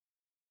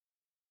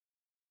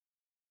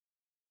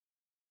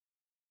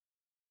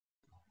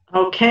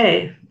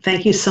Okay,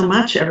 thank you so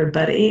much,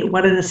 everybody.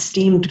 What an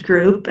esteemed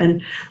group.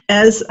 And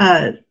as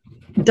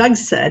Doug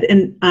said,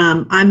 and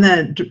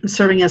I'm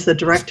serving as the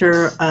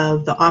director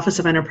of the Office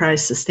of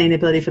Enterprise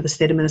Sustainability for the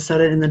state of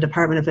Minnesota in the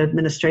Department of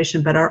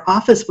Administration, but our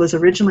office was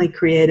originally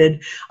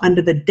created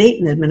under the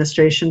Dayton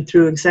administration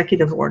through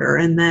executive order,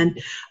 and then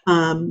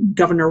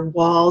Governor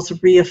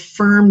Walz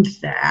reaffirmed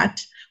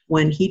that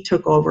when he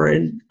took over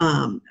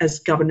as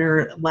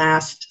governor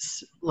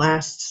last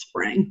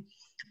spring.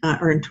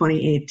 Or in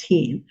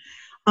 2018.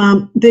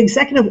 The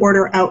executive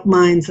order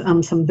outlines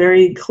some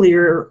very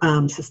clear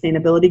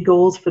sustainability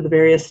goals for the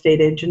various state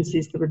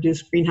agencies to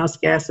reduce greenhouse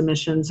gas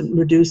emissions, and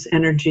reduce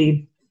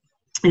energy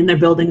in their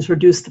buildings,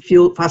 reduce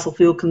the fossil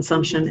fuel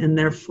consumption in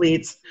their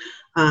fleets.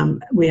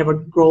 We have a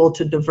goal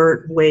to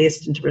divert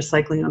waste into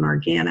recycling and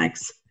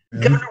organics.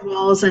 Governor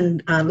Walz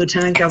and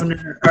Lieutenant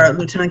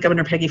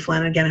Governor Peggy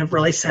Flanagan have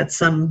really set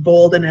some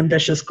bold and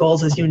ambitious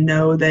goals. As you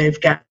know,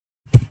 they've got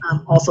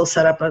also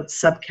set up a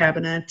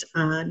sub-cabinet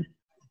on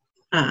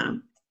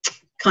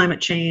climate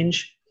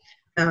change.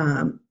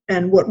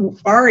 And what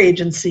our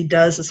agency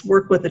does is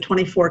work with the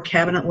 24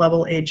 cabinet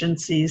level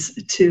agencies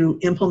to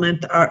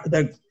implement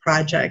the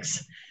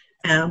projects.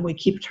 We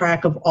keep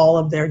track of all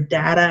of their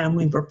data and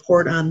we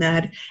report on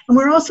that. And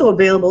we're also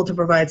available to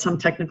provide some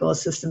technical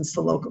assistance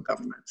to local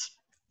governments.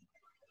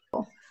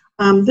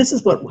 This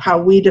is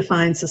how we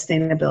define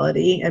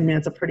sustainability. I mean,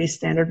 it's a pretty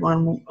standard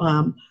one.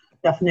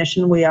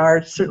 Definition. We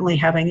are certainly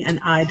having an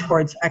eye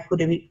towards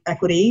equity.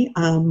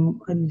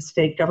 And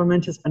state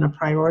government has been a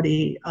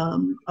priority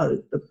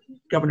of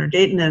Governor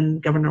Dayton and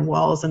Governor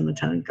Walz and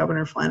Lieutenant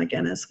Governor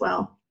Flanagan as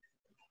well.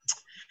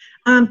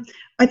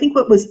 I think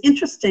what was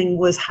interesting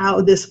was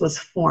how this was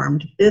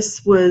formed.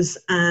 This was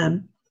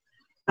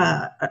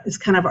is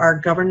kind of our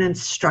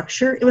governance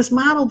structure. It was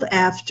modeled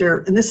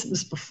after, and this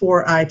was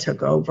before I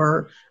took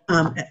over.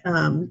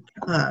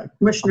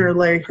 Commissioner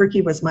Larry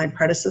Herkey was my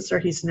predecessor.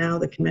 He's now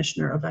the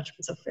Commissioner of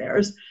Veterans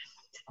Affairs.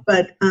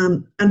 But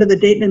under the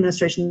Dayton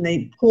administration,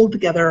 they pulled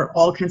together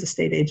all kinds of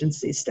state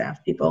agency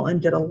staff people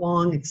and did a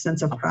long,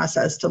 extensive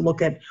process to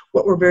look at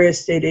what were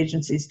various state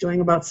agencies doing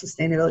about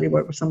sustainability,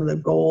 what were some of the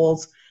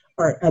goals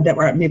that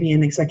were maybe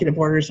in executive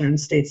orders or in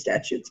state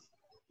statutes.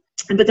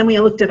 But then we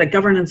looked at a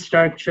governance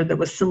structure that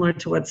was similar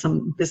to what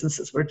some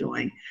businesses were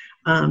doing.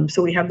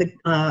 So we have the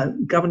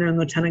governor and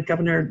lieutenant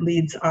governor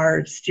leads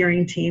our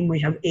steering team. We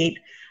have 8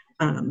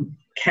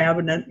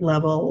 cabinet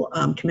level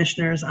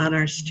commissioners on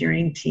our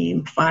steering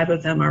team. 5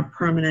 of them are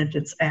permanent.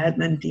 It's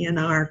admin,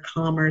 DNR,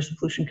 Commerce,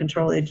 Pollution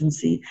Control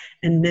Agency,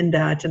 and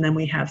MnDOT. And then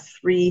we have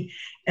 3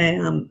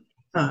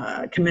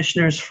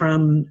 commissioners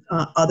from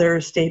other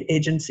state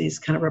agencies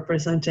kind of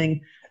representing.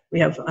 We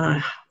have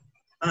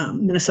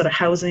Minnesota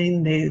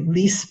Housing. They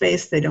lease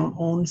space, they don't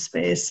own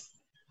space.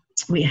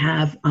 We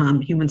have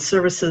Human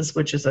Services,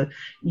 which is a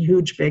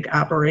huge, big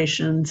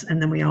operations.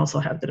 And then we also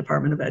have the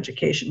Department of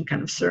Education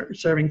kind of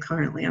serving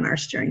currently on our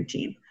steering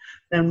team.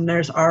 Then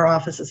there's our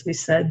office, as we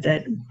said,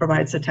 that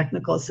provides the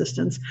technical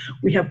assistance.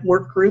 We have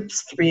work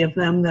groups, 3 of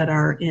them that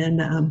are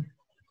in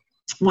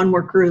one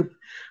work group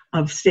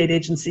of state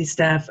agency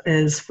staff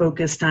is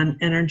focused on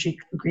energy,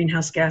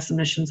 greenhouse gas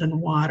emissions, and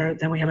water.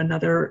 Then we have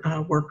another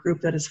work group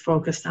that is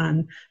focused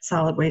on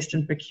solid waste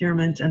and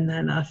procurement, and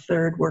then a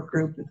 3rd work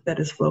group that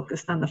is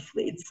focused on the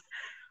fleets.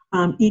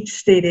 Each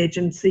state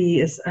agency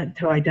is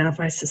to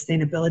identify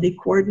sustainability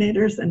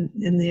coordinators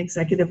in the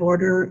executive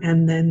order,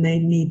 and then they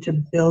need to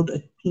build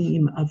a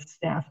team of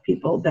staff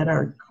people that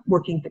are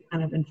working to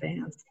kind of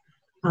advance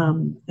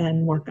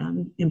and work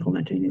on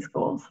implementing these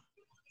goals.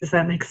 Does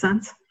that make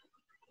sense?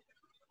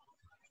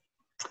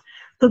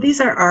 So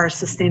these are our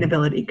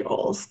sustainability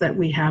goals that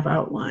we have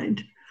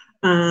outlined.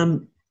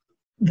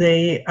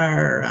 They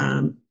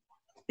are,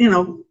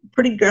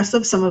 pretty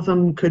aggressive. Some of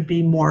them could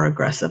be more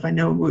aggressive. I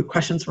know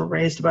questions were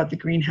raised about the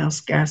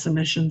greenhouse gas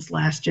emissions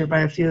last year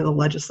by a few of the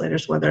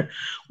legislators, whether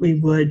we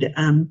would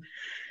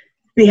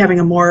be having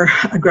a more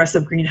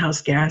aggressive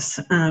greenhouse gas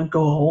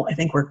goal. I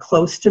think we're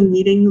close to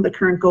meeting the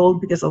current goal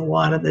because of a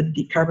lot of the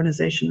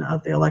decarbonization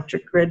of the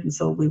electric grid, and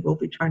so we will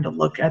be trying to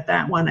look at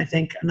that one. I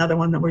think another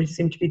one that we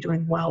seem to be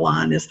doing well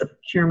on is the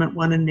procurement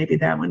one, and maybe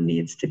that one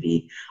needs to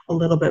be a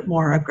little bit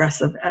more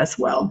aggressive as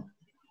well.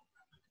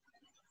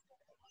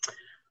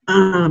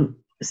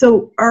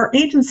 So our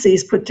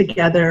agencies put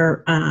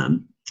together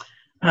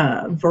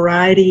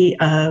variety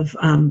of,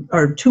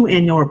 or 2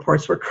 annual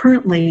reports. We're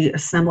currently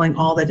assembling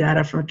all the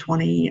data for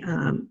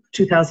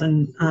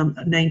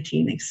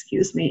 2019,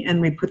 excuse me, and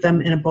we put them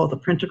in both a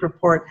printed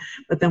report,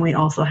 but then we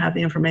also have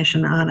the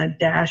information on a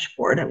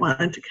dashboard. I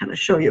wanted to kind of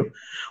show you.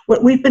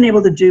 What we've been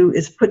able to do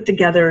is put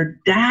together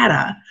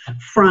data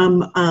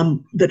from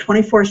the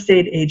 24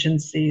 state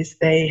agencies.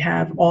 They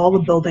have all the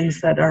buildings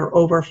that are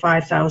over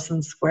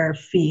 5,000 square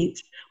feet.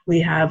 We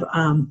have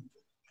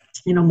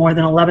more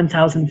than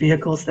 11,000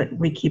 vehicles that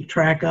we keep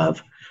track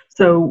of.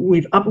 So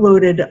we've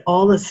uploaded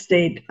all the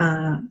state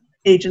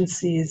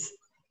agencies'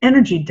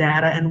 energy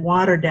data and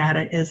water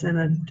data is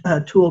in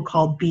a tool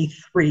called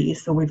B3.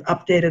 So we've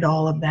updated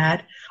all of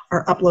that,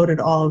 or uploaded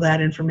all of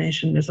that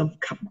information. There's a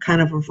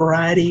kind of a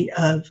variety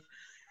of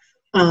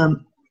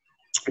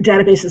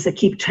databases that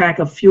keep track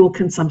of fuel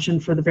consumption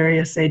for the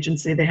various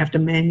agencies. They have to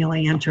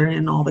manually enter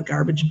in all the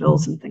garbage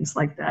bills and things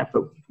like that.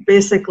 But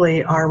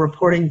basically, our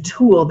reporting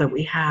tool that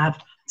we have,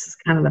 this is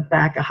kind of the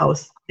back of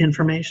house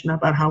information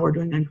about how we're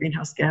doing on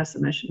greenhouse gas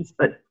emissions.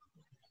 But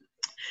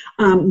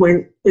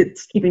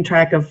it's keeping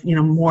track of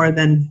more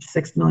than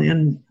 6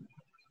 million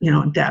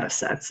data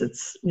sets.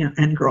 It's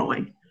and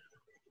growing.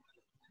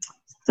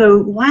 So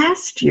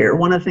last year,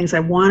 one of the things I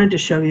wanted to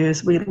show you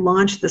is we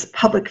launched this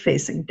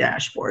public-facing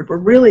dashboard. We're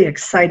really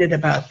excited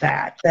about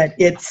that. That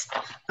it's,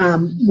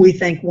 we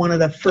think, one of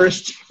the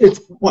first.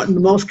 It's one of the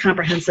most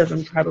comprehensive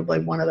and probably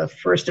one of the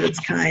first of its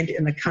kind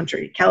in the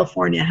country.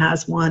 California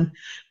has one,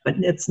 but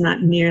it's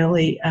not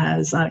nearly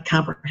as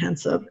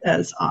comprehensive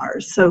as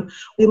ours. So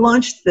we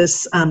launched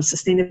this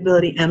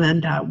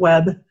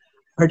sustainabilitymn.web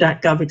or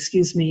 .gov,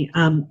 excuse me,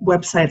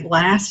 website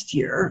last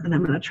year, and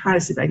I'm going to try to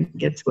see if I can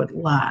get to it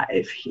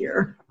live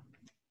here.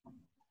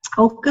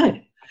 Oh,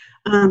 good.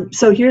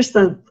 So here's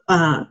the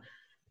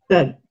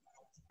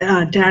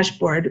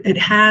dashboard. It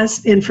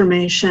has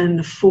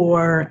information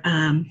for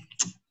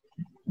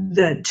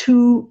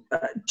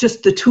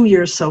just the 2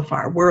 years so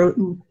far. We're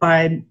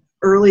by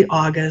early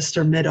August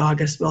or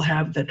mid-August, we'll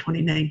have the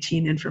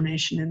 2019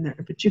 information in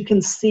there. But you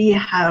can see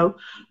how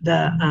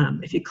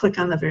if you click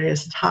on the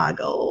various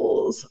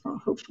toggles,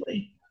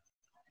 hopefully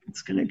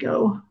it's going to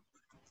go.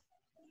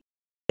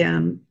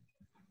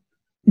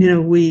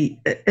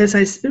 As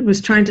I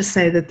was trying to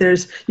say,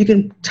 that you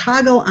can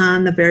toggle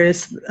on the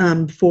various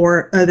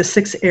the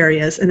 6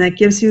 areas, and that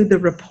gives you the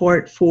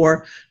report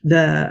for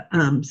the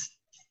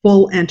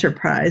full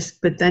enterprise,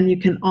 but then you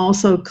can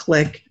also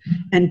click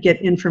and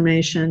get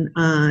information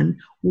on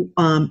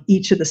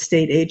each of the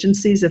state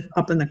agencies. If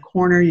up in the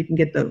corner, you can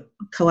get the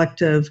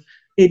collective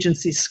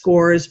agency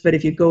scores, but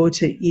if you go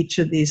to each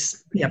of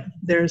these,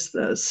 there's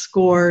the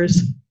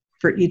scores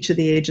for each of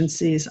the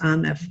agencies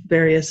on the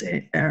various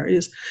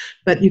areas.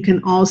 But you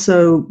can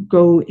also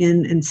go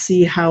in and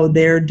see how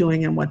they're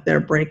doing and what their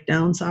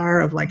breakdowns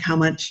are of like how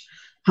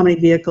many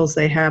vehicles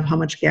they have, how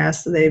much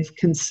gas they've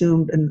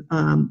consumed, and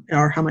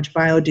or how much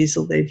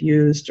biodiesel they've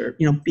used, or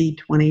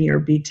B20 or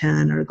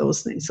B10 or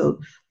those things. So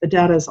the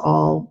data is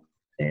all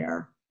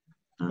there.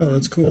 Oh,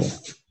 that's cool.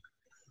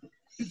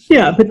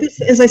 Yeah, but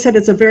this, as I said,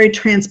 it's a very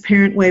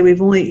transparent way.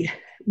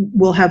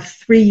 We'll have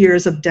 3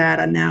 years of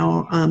data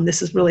now.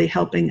 This is really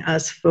helping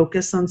us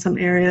focus on some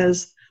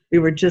areas. We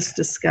were just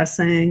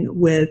discussing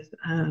with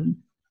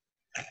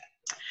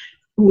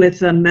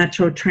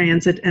Metro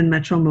Transit and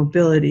Metro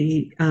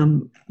Mobility,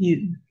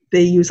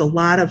 they use a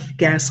lot of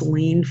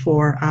gasoline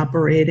for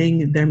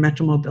operating their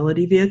Metro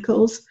Mobility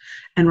vehicles.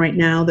 And right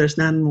now there's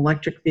not an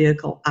electric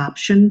vehicle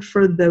option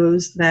for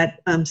that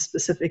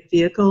specific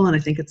vehicle. And I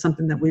think it's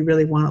something that we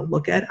really want to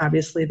look at.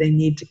 Obviously, they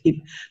need to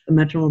keep the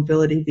Metro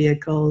Mobility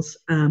vehicles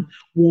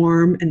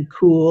warm and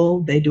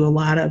cool. They do a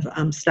lot of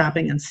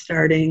stopping and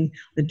starting.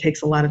 It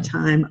takes a lot of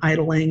time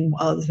idling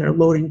while they're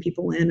loading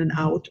people in and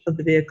out of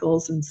the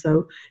vehicles. And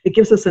so it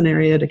gives us an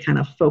area to kind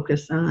of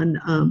focus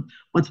on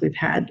once we've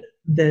had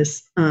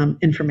this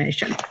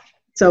information.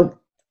 So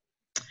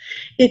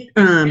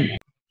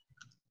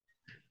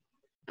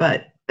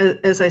but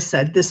as I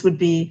said, this would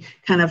be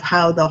kind of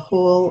how the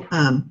whole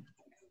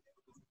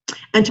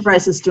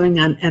enterprise is doing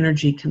on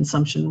energy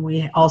consumption.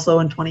 We also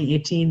in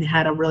 2018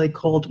 had a really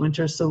cold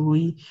winter, so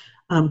we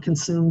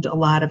consumed a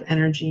lot of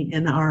energy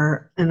in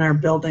our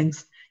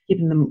buildings,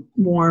 keeping them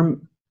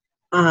warm.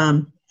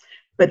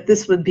 But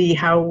this would be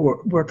how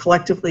we're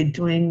collectively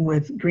doing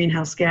with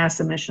greenhouse gas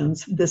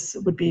emissions. This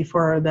would be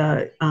for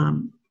the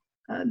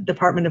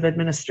Department of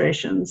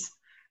Administration's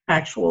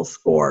actual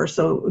score.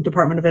 So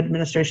Department of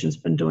Administration's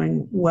been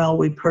doing well.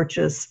 We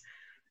purchase,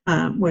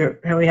 we're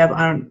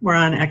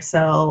on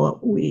Excel.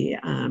 We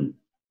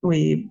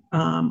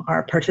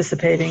are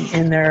participating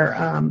in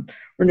their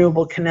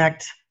Renewable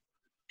Connect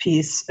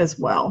piece as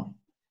well.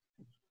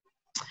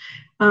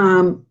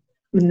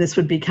 And this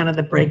would be kind of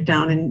the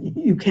breakdown, and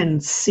you can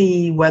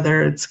see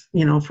whether it's,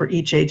 for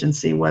each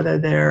agency, whether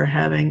they're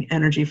having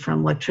energy from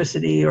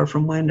electricity or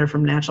from wind or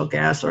from natural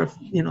gas, or if,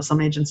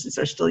 some agencies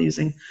are still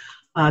using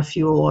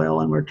fuel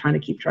oil, and we're trying to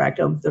keep track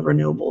of the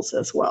renewables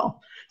as well.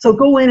 So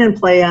go in and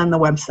play on the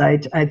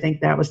website. I think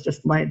that was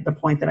just the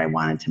point that I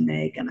wanted to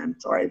make, and I'm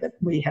sorry that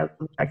we have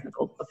some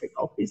technical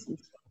difficulties and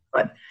stuff.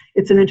 But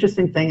it's an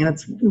interesting thing, and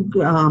it's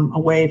a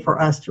way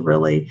for us to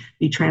really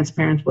be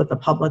transparent with the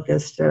public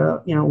as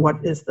to,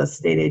 what is the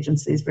state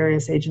agencies,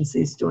 various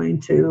agencies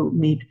doing to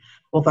meet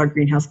both our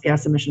greenhouse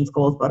gas emissions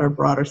goals, but our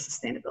broader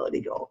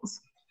sustainability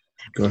goals.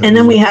 And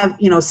then we have,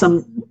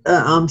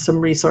 some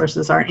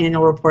resources. Our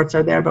annual reports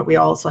are there, but we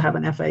also have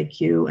an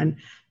FAQ and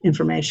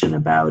information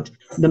about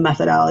the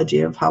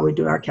methodology of how we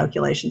do our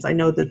calculations. I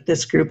know that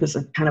this group is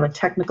a kind of a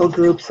technical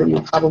group, so you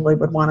probably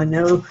would want to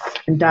know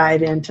and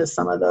dive into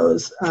some of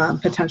those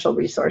potential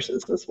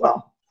resources as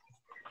well.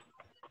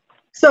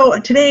 So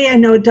today I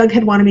know Doug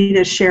had wanted me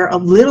to share a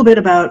little bit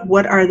about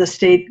what are the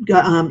state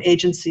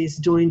agencies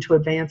doing to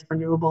advance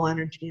renewable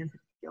energy in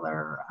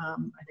particular. I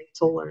think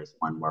solar is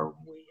one where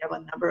we have a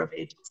number of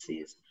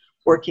agencies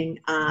working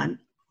on.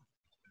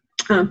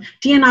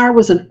 DNR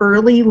was an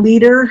early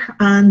leader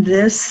on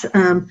this.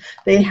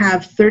 They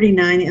have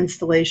 39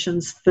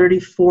 installations,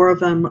 34 of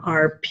them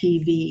are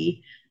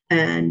PV,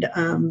 and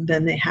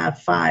then they have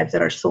 5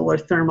 that are solar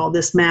thermal.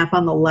 This map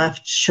on the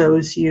left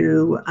shows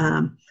you,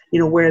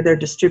 where they're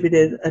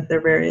distributed at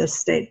their various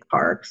state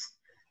parks.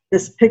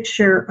 This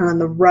picture on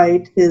the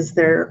right is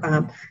their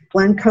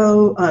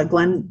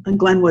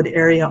Glenwood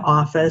area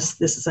office.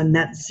 This is a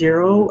net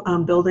zero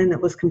building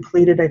that was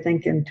completed, I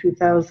think, in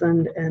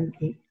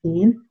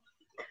 2018.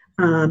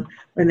 And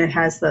it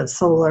has the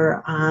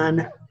solar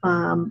on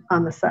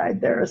the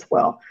side there as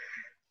well.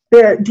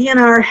 The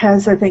DNR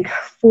has, I think,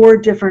 4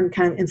 different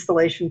kind of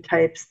installation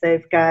types.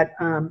 They've got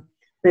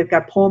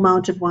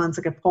pole-mounted ones.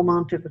 They've got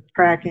pole-mounted with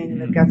tracking.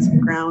 They've got some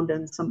ground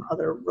and some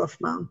other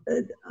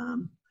roof-mounted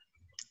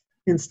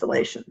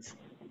installations.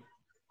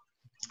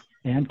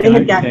 And can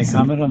I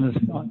comment on this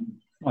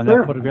on Sure.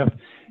 that photograph?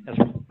 That's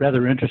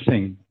rather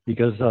interesting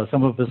because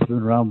some of us have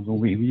been around when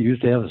we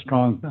used to have a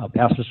strong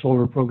passive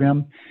solar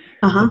program.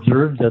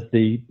 Observed that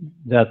the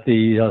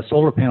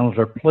solar panels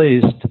are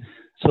placed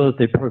so that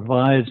they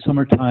provide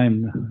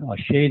summertime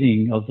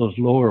shading of those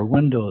lower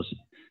windows.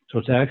 So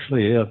it's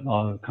actually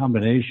a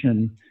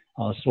combination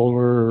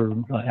solar,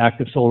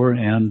 active solar,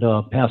 and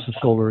passive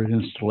solar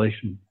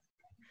installation.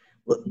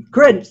 Well,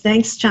 good.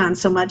 Thanks, John,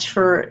 so much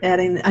for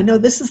adding. I know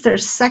this is their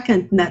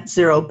second net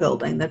zero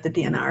building that the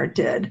DNR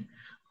did.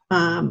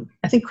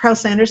 I think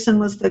Kraus Anderson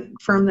was the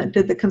firm that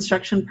did the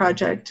construction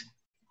project.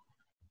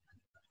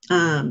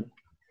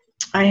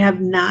 I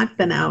have not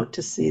been out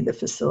to see the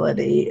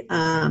facility.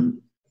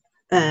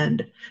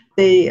 And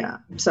they,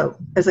 so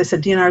as I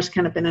said, DNR's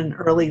kind of been an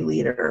early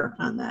leader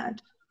on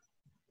that.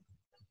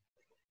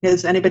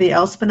 Has anybody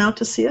else been out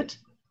to see it?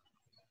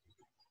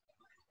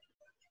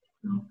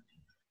 No.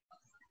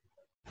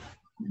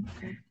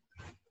 Okay.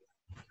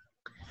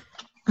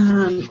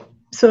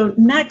 So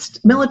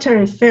next,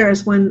 military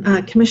affairs. When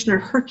Commissioner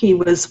Herkey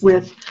was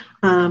with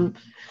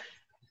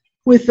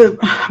the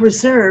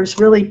reserves,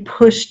 really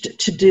pushed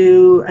to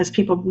do, as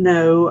people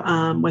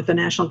know, with the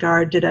National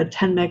Guard, did a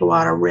 10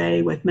 megawatt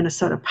array with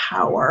Minnesota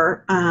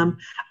Power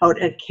out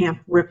at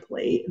Camp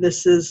Ripley.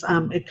 This is,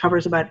 it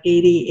covers about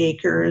 80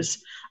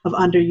 acres of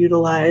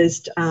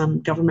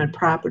underutilized government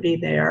property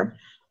there.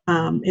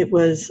 It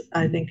was,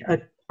 I think, a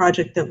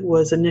project that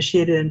was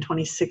initiated in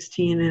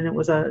 2016, and it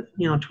was a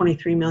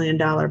 $23 million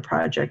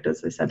project,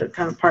 as I said, a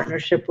kind of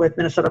partnership with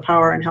Minnesota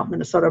Power and help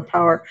Minnesota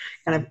Power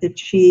kind of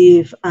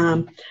achieve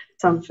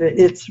some of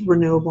its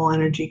renewable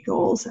energy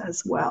goals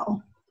as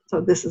well.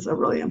 So this is a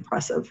really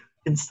impressive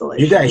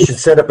installation. You guys should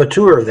set up a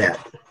tour of that.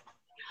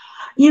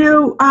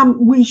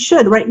 We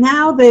should. Right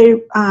now,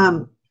 they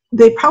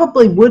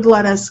probably would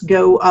let us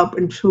go up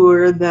and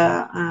tour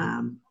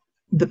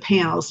the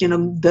panels.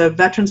 The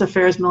Veterans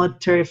Affairs,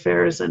 Military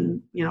Affairs,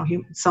 and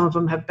some of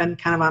them have been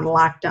kind of on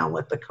lockdown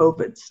with the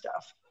COVID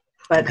stuff.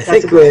 But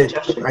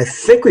I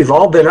think we've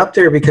all been up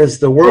there because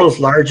the world's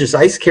largest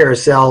ice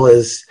carousel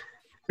is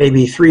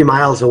maybe 3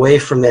 miles away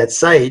from that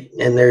site,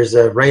 and there's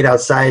right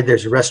outside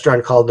there's a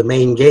restaurant called the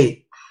Main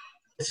Gate.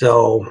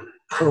 So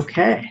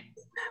okay,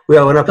 we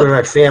all went up there with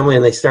our family,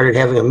 and they started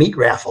having a meat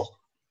raffle.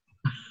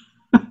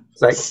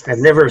 It's like I've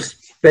never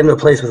been to a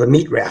place with a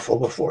meat raffle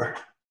before.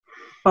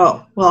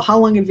 Oh, well, how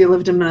long have you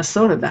lived in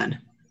Minnesota then?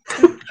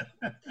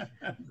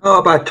 Oh,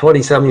 about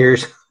 20-some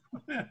years.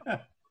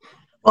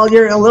 Well,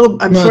 you're a little,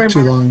 I'm not sorry. Not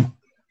too long.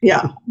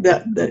 Yeah.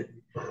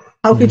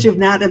 How could you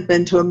not have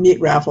been to a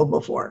meat raffle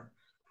before?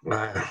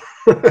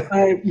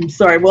 I'm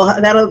sorry. Well,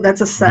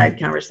 that's a side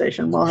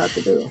conversation we'll have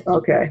to do.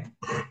 Okay.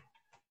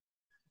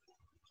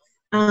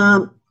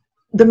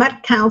 The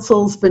Met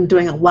Council's been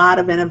doing a lot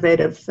of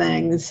innovative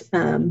things.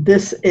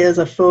 This is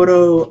a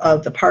photo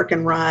of the park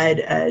and ride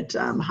at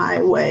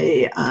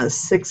Highway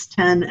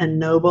 610 and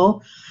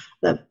Noble.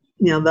 The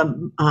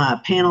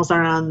panels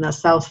are on the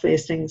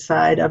south-facing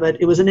side of it.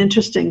 It was an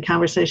interesting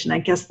conversation. I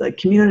guess the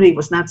community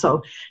was not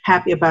so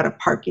happy about a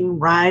parking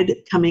ride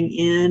coming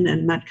in,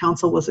 and Met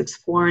Council was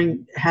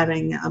exploring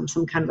having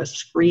some kind of a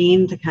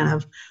screen to kind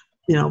of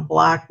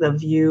block the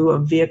view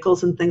of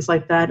vehicles and things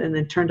like that. And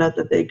it turned out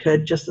that they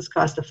could just as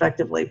cost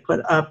effectively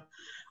put up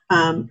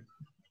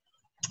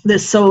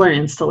this solar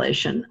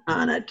installation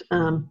on it.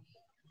 I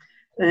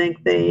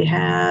think they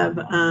have,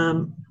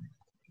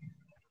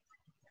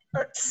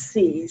 let's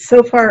see,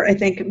 so far I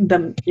think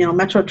the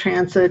Metro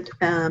Transit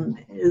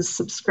is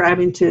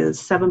subscribing to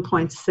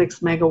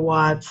 7.6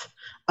 megawatts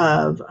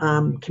of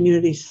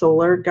community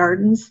solar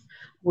gardens,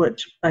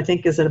 which I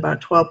think is at about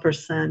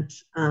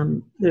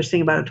 12%. They're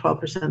seeing about a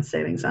 12%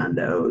 savings on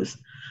those.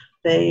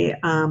 They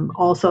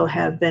also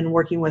have been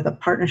working with a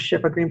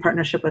green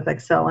partnership with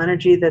Xcel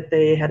Energy that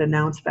they had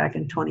announced back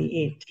in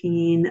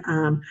 2018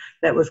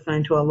 that was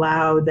going to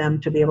allow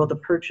them to be able to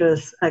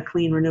purchase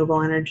clean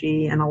renewable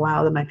energy and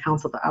allow the Met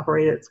Council to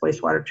operate its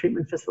wastewater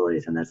treatment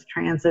facilities and its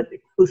transit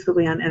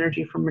exclusively on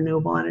energy from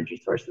renewable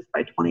energy sources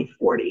by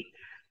 2040.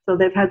 So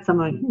they've had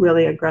some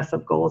really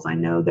aggressive goals. I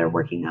know they're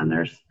working on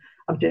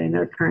updating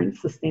their current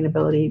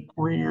sustainability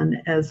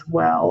plan as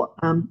well.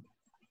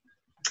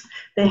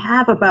 They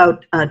have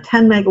about 10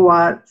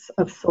 megawatts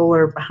of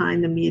solar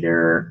behind the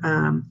meter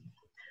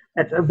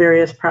at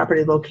various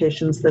property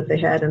locations that they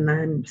had. And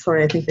I'm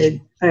sorry, I think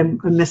I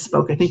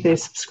misspoke. I think they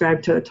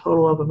subscribed to a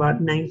total of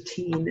about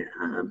 19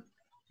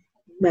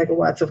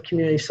 megawatts of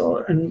community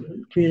solar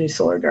and community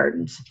solar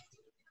gardens.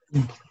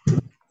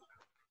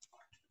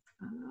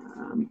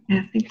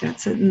 I think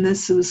that's it. And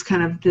this was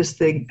kind of just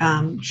the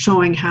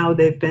showing how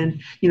they've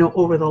been,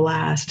 over the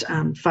last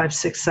 5,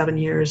 6, 7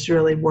 years,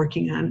 really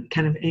working on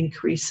kind of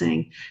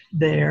increasing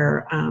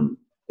their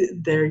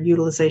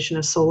utilization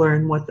of solar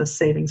and what the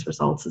savings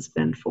results has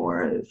been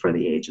for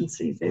the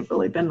agency. They've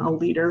really been a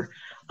leader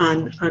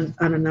on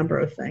a number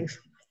of things.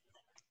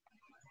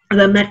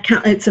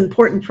 It's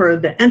important for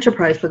the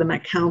enterprise, for the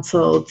Met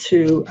Council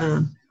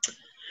to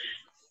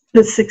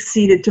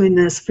succeed at doing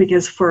this,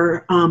 because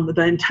for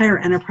the entire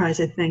enterprise,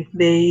 I think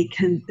they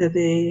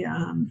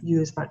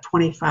use about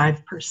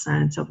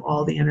 25% of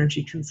all the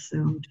energy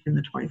consumed in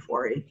the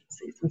 24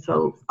 agencies. And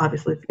so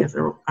obviously because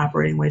they're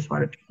operating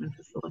wastewater treatment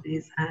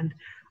facilities and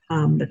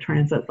the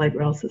transit light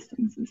rail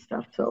systems and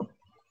stuff. So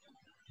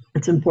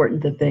it's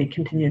important that they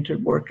continue to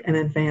work and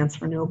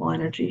advance renewable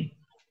energy.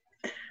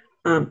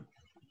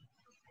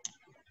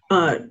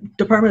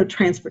 Department of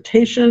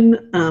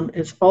Transportation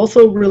has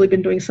also really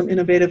been doing some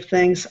innovative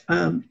things.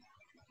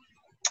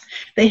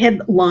 They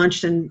had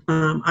launched in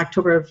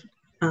October of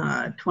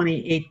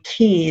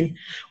 2018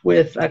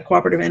 with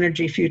Cooperative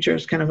Energy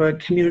Futures, kind of a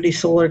community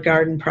solar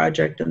garden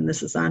project, and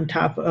this is on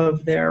top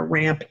of their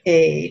Ramp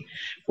A,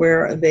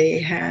 where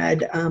they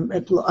had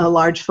a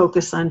large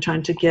focus on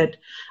trying to get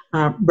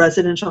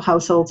residential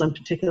households, and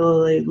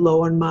particularly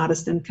low and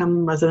modest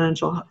income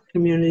residential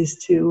communities,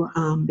 to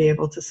be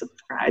able to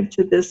subscribe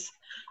to this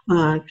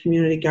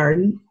community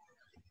garden.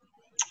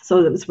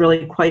 So it was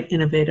really quite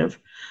innovative.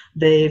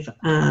 They've,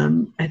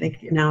 I think,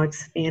 now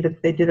expanded.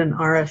 They did an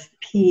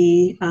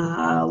RFP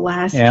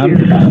last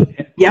year.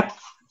 Yep.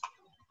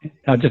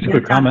 Just a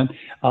quick comment.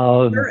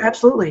 Sure,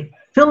 absolutely.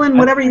 Fill in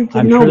whatever you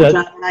know, sure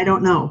John, I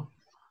don't know.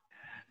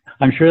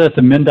 I'm sure that's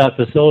a MnDOT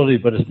facility,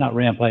 but it's not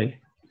Ramp A.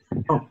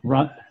 Oh.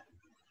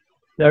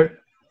 There,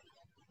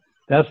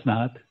 that's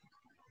not.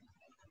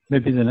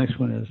 Maybe the next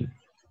one is.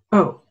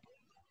 Oh.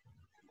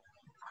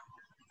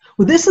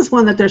 Well, this is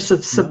one that they're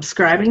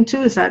subscribing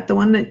to. Is that the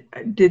one that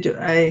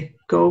I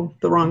go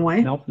the wrong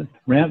way? Nope.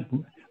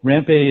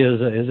 Ramp A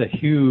is a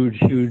huge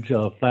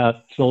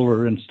flat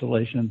solar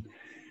installation.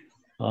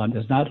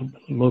 It's not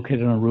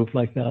located on a roof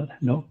like that.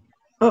 No.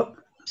 Oh,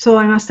 so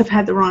I must have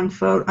had the wrong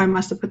photo. I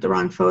must have put the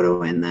wrong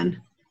photo in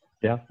then.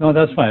 Yeah, no,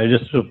 that's fine.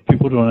 Just so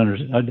people don't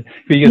understand,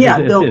 because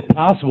it's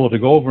possible to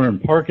go over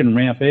and park in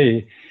Ramp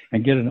A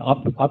and get an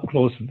up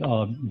close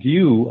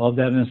view of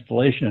that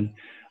installation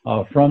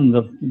from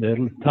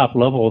the top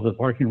level of the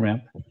parking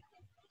ramp.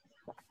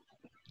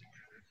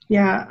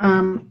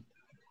 Yeah.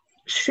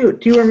 Shoot,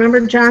 do you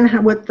remember,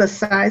 John, what the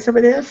size of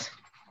it is?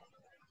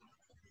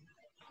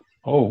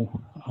 Oh.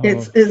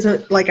 Is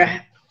it like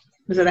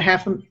is it a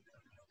half?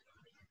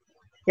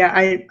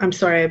 Yeah, I'm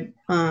sorry.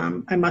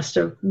 I must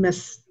have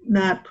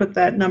not put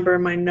that number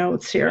in my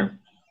notes here.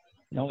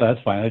 No,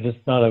 that's fine. I just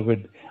thought I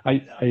would.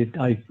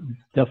 I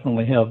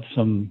definitely have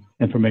some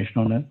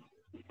information on it.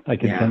 I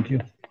can send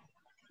you.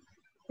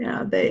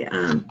 Yeah, they.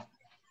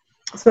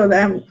 So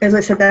that, as I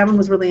said, that one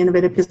was really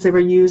innovative because they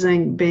were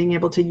being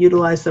able to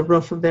utilize the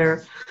roof of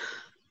their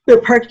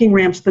parking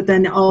ramps, but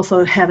then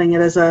also having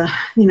it as a,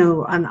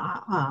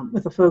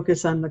 with a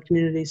focus on the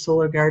community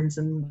solar gardens,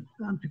 and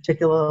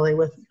particularly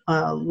with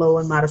low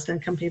and modest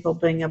income people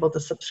being able to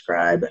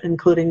subscribe,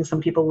 including some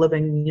people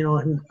living,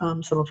 in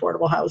some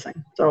affordable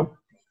housing. So,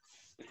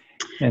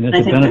 and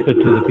it's a benefit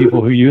to the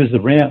people who use the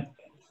ramp.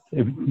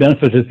 It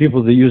benefits the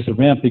people that use the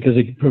ramp because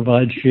it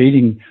provides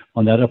shading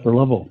on that upper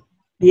level.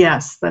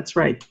 Yes, that's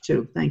right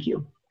too. Thank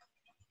you.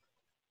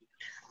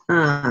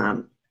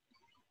 And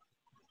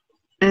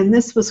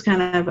this was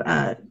kind of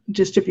a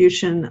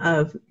distribution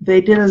of, they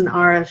did an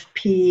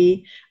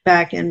RFP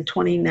back in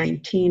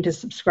 2019 to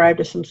subscribe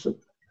to some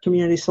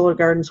community solar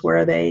gardens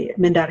where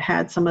MnDOT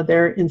had some of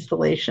their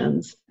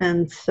installations.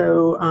 And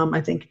so I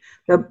think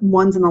the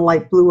ones in the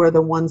light blue are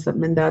the ones that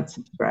MnDOT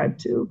subscribed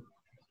to.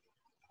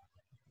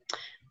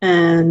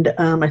 And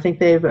I think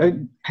they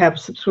have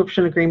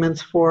subscription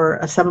agreements for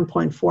a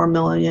 7.4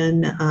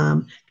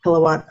 million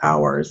kilowatt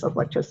hours of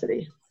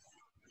electricity.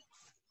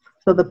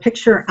 So the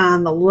picture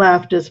on the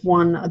left is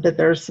one that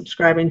they're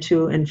subscribing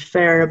to in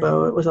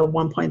Faribault. It was a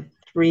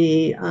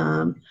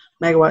 1.3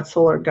 megawatt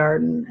solar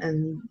garden,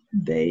 and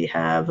they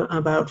have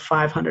about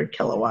 500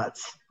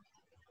 kilowatts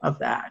of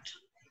that,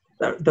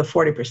 the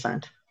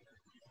 40%.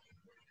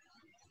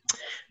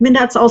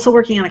 MnDOT's also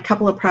working on a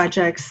couple of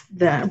projects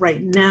that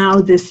right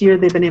now, this year,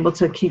 they've been able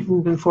to keep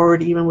moving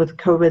forward even with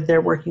COVID.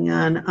 They're working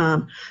on,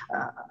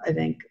 I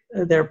think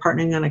they're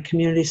partnering on a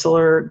community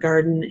solar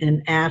garden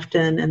in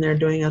Afton, and they're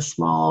doing a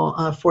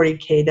small 40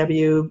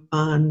 kW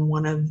on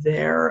one of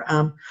their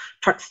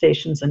truck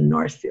stations in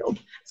Northfield.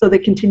 So they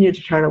continue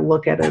to try to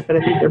look at it, but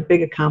I think their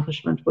big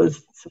accomplishment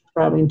was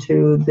subscribing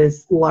to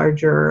this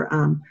larger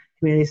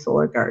community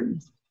solar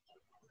gardens.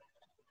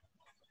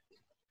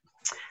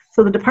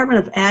 So the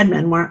Department of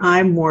Admin, where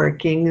I'm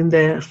working,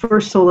 the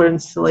first solar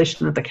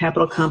installation at the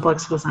Capitol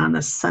Complex was on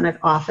the Senate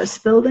office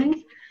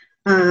building.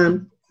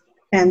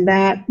 And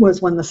that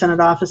was when the Senate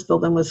office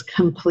building was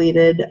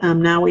completed.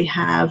 Now we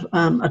have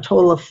a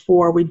total of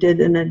 4. We did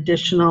an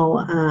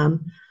additional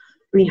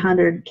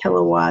 300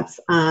 kilowatts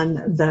on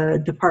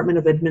the Department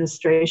of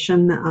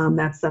Administration.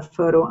 That's the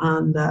photo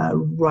on the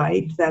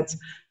right. That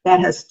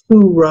has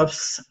 2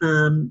 roofs.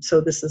 So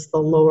this is the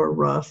lower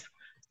roof.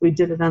 We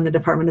did it on the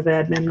Department of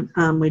Admin.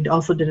 We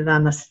also did it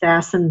on the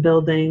Stassen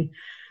building,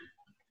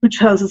 which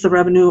houses the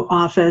Revenue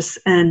Office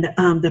and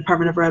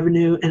Department of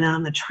Revenue, and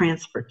on the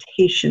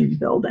Transportation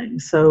building.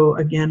 So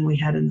again, we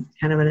had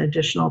kind of an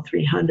additional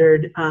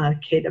 300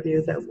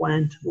 kW that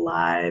went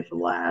live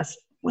last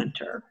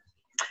winter.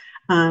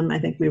 I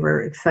think we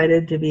were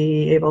excited to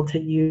be able to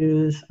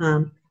use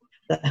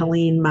the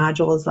Helene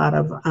modules out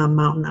of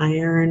Mountain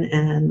Iron,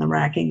 and the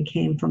racking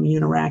came from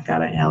Unirac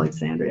out of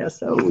Alexandria.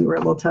 So we were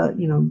able to,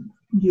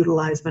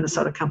 utilize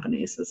Minnesota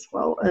companies as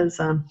well as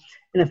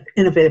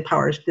Innovative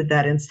Powers did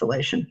that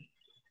installation.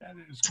 That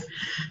is cool.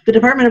 The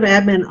Department of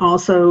Admin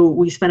also,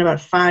 we spent about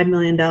 $5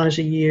 million a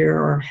year,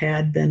 or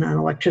had been, on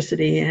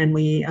electricity, and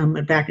we,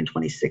 back in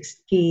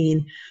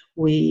 2016,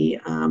 we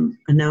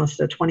announced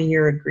a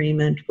 20-year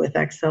agreement with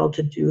Xcel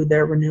to do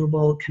their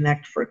Renewable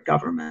Connect for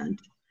Government,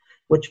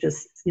 which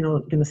is,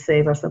 going to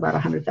save us about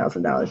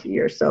 $100,000 a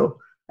year. So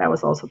that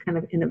was also kind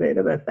of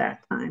innovative at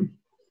that time.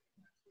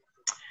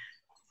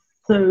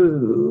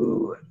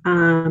 So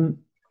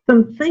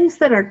some things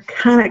that are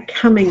kind of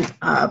coming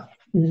up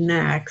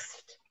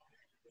next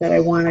that I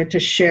wanted to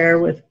share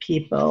with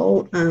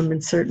people,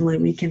 and certainly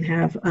we can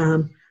have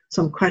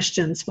some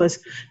questions, was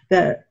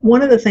that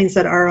one of the things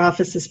that our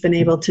office has been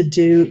able to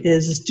do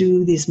is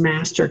do these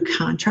master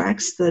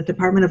contracts. The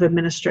Department of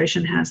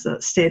Administration has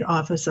a state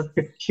office of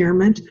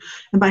procurement,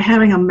 and by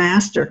having a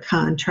master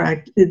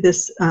contract,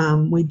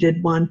 we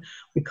did one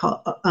we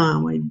call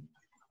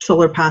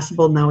Solar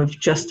Possible. Now we've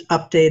just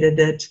updated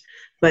it,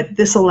 but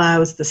this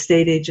allows the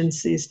state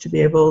agencies to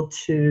be able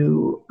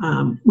to,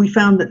 we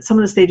found that some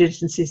of the state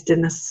agencies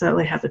didn't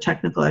necessarily have the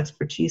technical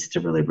expertise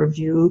to really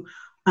review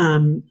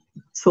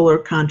solar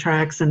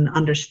contracts and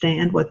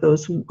understand what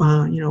those,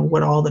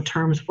 what all the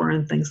terms were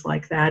and things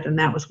like that. And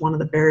that was one of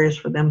the barriers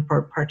for them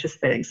for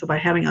participating. So by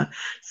having a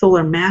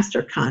solar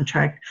master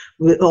contract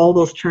with all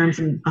those terms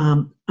and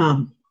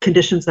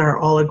conditions that are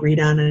all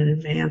agreed on in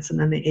advance, and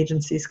then the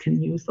agencies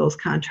can use those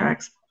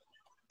contracts.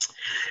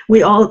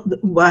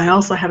 By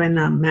also having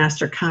the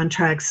master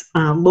contracts,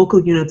 local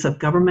units of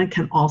government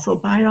can also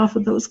buy off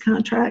of those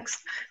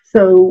contracts.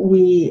 So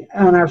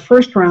on our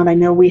first round, I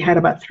know we had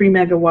about 3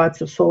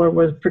 megawatts of solar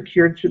was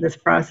procured through this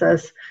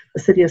process.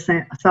 The city of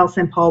South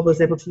St. Paul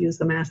was able to use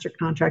the master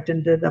contract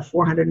and did a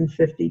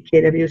 450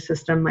 kW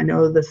system. I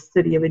know the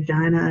city of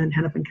Edina and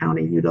Hennepin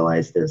County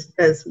utilized this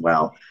as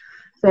well.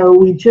 So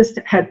we just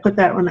had put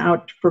that one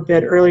out for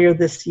bid earlier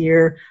this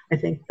year. I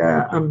think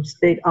the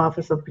State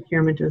Office of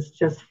Procurement is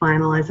just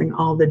finalizing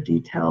all the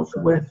details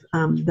with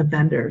the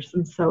vendors.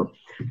 And so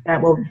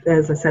that will,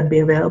 as I said,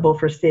 be available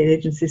for state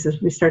agencies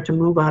as we start to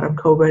move out of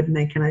COVID and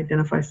they can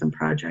identify some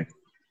projects.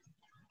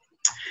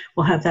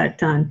 We'll have that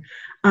done.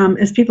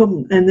 As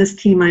people in this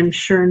team, I'm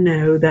sure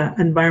know, the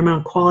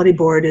Environmental Quality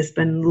Board has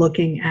been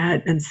looking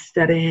at and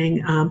studying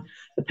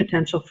the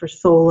potential for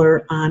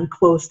solar on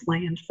closed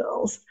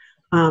landfills.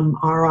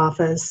 Our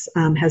office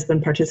has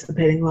been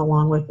participating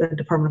along with the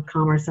Department of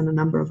Commerce and a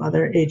number of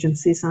other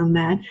agencies on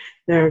that.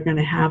 They're going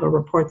to have a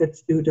report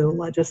that's due to the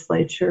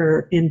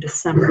legislature in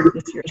December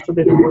this year. So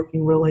they've been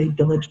working really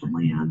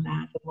diligently on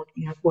that and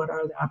looking at what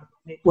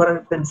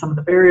have been some of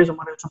the barriers and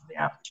what are some of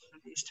the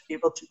opportunities to be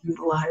able to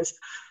utilize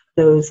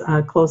those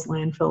closed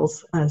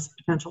landfills as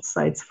potential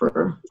sites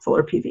for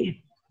solar PV.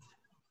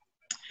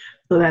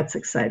 So that's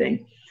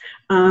exciting.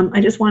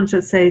 I just wanted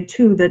to say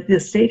too that the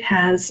state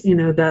has,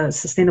 the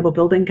sustainable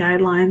building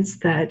guidelines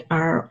that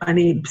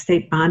any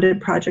state bonded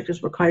project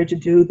is required to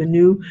do. The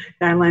new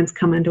guidelines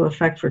come into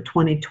effect for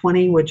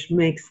 2020, which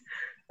makes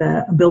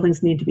the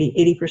buildings need to be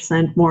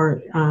 80%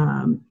 more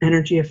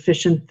energy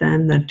efficient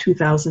than the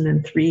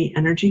 2003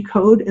 energy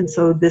code. And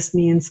so this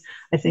means,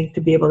 I think,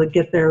 to be able to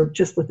get there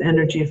just with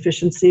energy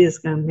efficiency is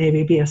going to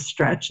maybe be a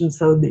stretch. And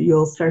so that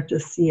you'll start to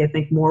see, I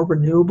think, more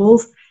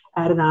renewables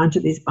added on to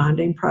these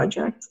bonding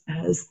projects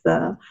as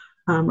the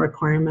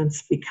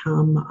requirements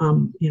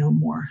become,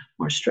 more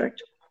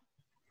strict.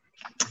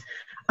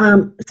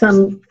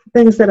 Some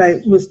things that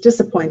I was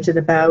disappointed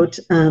about.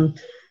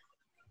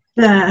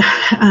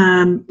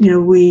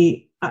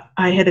 We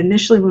I had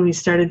initially, when we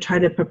started,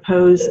 tried to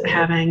propose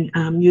having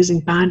using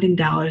bonding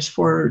dollars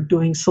for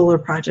doing solar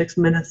projects.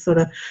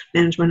 Minnesota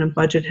Management and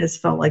Budget has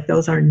felt like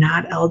those are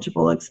not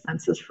eligible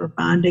expenses for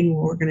bonding.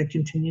 We're going to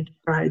continue to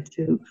try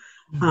to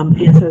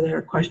answer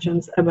their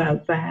questions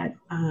about that.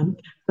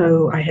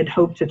 So I had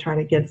hoped to try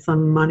to get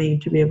some money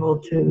to be able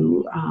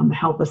to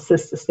help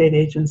assist the state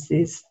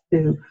agencies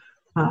to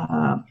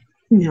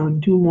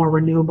do more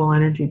renewable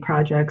energy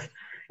projects.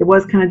 It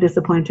was kind of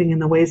disappointing in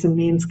the Ways and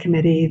Means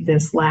Committee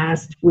this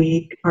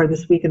week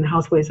in the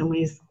House Ways and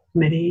Means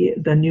Committee,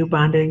 the new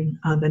bonding,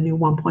 the new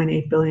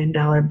 $1.8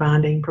 billion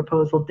bonding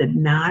proposal did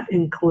not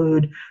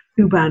include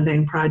two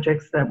bonding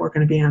projects that were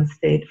going to be on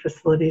state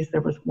facilities.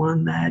 There was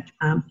one that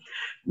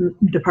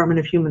Department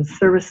of Human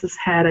Services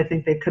had. I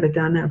think they could have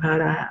done about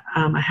a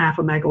 0.5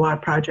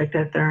 megawatt project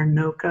at their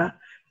Anoka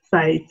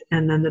site,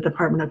 and then the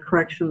Department of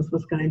Corrections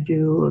was going to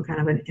do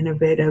kind of an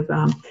innovative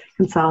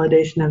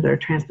consolidation of their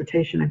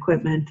transportation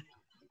equipment.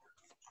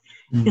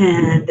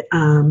 And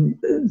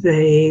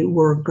they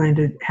were going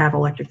to have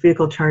electric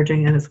vehicle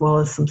charging and as well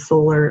as some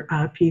solar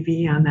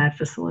PV on that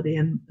facility,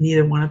 and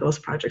neither one of those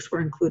projects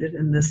were included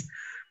in this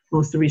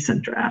most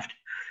recent draft.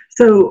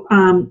 So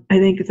I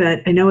think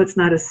that, I know it's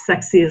not as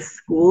sexy as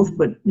schools,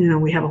 but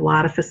we have a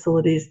lot of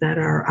facilities that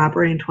are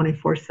operating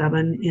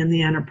 24/7 in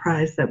the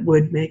enterprise that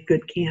would make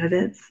good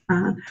candidates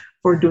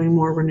for doing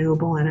more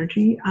renewable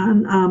energy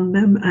on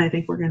them. I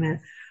think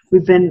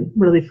we've been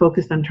really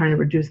focused on trying to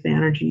reduce the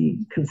energy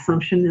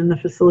consumption in the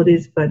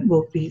facilities, but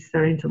we'll be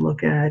starting to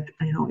look at,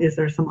 is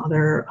there some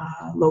other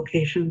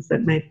locations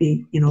that might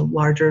be,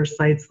 larger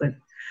sites that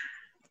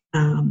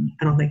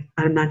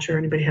I'm not sure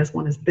anybody has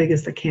one as big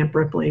as the Camp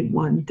Ripley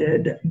one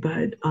did,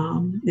 but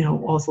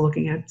also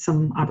looking at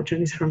some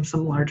opportunities from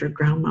some larger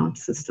ground mount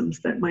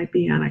systems that might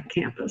be on a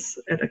campus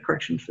at a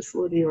correction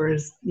facility, or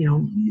as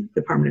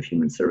Department of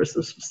Human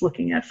Services was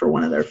looking at for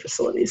one of their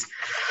facilities.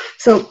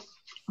 So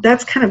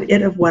that's kind of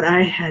it of what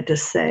I had to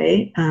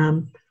say.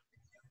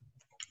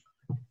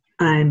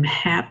 I'm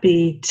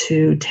happy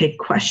to take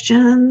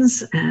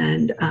questions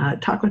and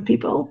talk with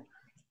people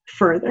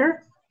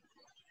further.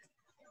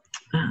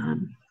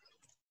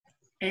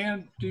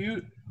 And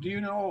do you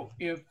know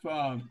if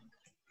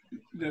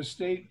the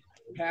state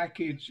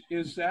package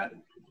is that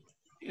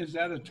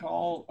at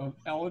all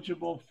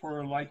eligible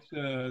for like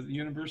the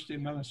University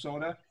of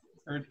Minnesota,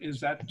 or is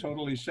that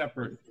totally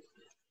separate?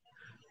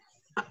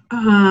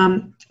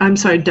 I'm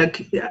sorry,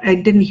 Doug, I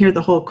didn't hear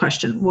the whole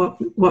question.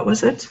 What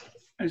was it?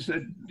 I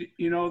said,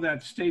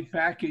 that state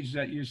package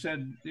that you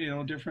said,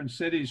 different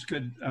cities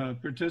could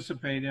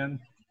participate in.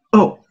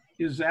 Oh.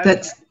 Is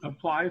that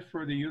apply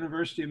for the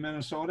University of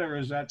Minnesota, or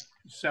is that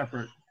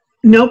separate?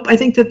 Nope. I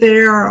think that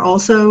there are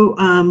also,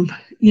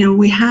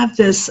 we have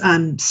this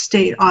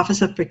state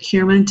Office of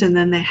Procurement, and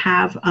then they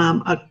have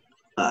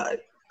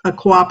a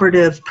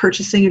cooperative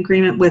purchasing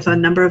agreement with a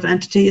number of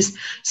entities.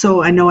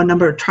 So I know a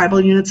number of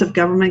tribal units of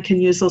government can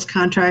use those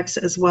contracts,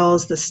 as well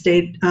as the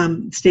state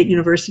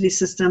university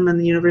system and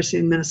the University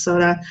of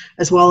Minnesota,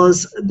 as well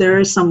as there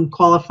is some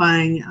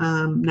qualifying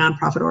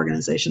nonprofit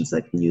organizations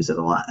that can use it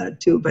a lot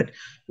too. But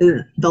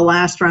the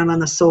last round on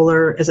the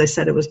solar, as I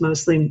said, it was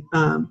mostly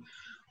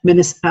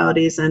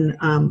municipalities and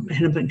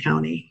Hennepin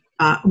County.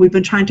 We've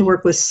been trying to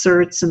work with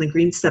CERTs and the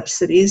Green Step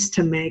cities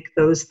to make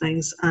those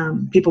things,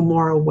 people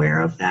more aware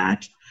of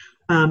that.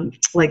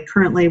 Like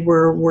currently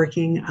we're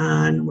working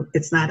on,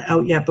 it's not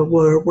out yet, but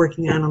we're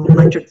working on an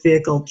electric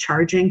vehicle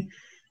charging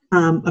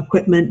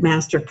equipment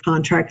master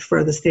contract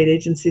for the state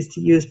agencies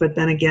to use. But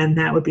then again,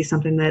 that would be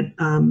something that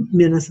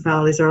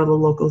municipalities or other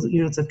local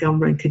units of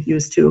government could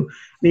use too.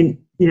 I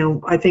mean,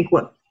 I think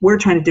what we're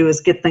trying to do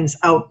is get things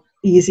out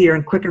easier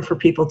and quicker for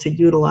people to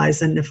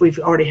utilize. And if we've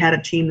already had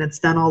a team that's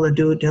done all the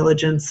due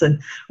diligence and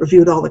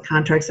reviewed all the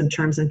contracts and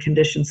terms and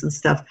conditions and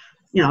stuff,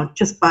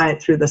 just buy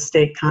it through the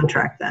state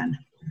contract then.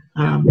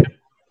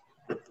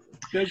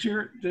 Does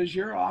your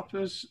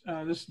office,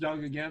 this is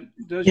Doug again,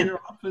 does your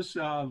office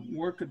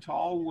work at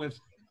all with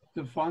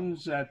the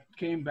funds that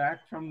came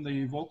back from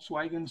the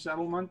Volkswagen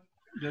settlement?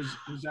 Does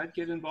that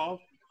get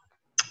involved?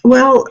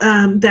 Well,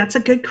 that's a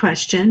good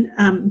question.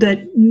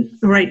 That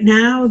right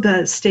now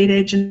the state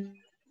agencies,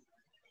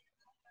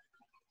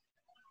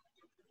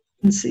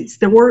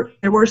 there were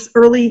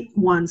early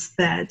ones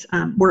that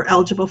were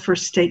eligible for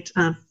state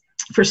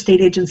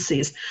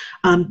agencies.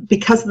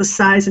 Because of the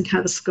size and kind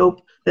of the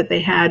scope that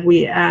they had,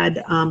 we had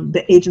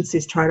the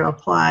agencies try to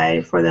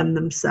apply for them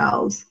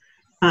themselves.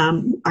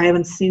 I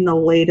haven't seen the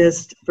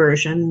latest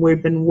version.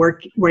 We've been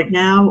working right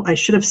now, I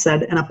should have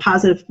said, in a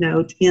positive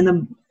note, in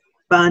the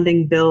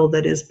bonding bill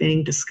that is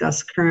being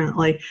discussed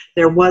currently,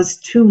 there was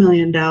 $2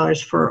 million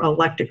for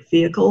electric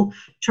vehicle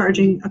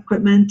charging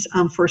equipment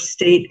for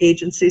state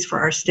agencies, for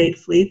our state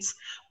fleets.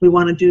 We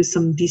want to do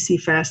some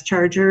DC fast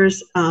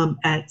chargers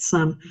at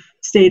some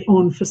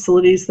state-owned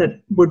facilities that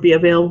would be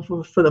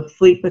available for the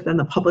fleet, but then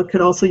the public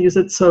could also use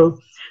it. So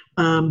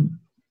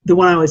the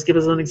one I always give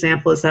as an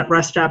example is that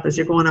rest stop as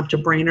you're going up to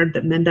Brainerd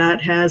that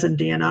MnDOT has and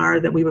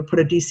DNR, that we would put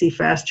a DC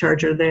fast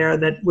charger there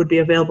that would be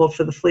available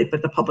for the fleet,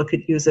 but the public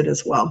could use it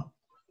as well.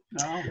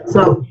 Oh.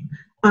 So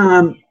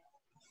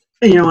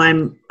you know,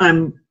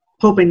 I'm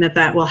hoping that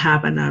that will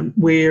happen.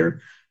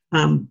 We're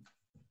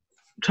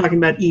talking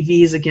about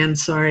EVs again.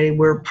 Sorry,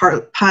 we're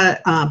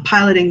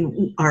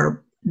piloting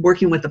our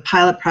working with the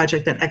pilot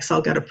project that Excel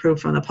got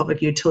approved from the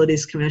Public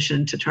Utilities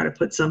Commission to try to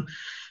put some,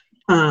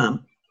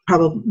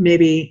 probably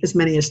maybe as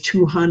many as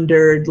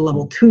 200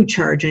 level 2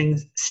 charging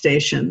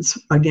stations,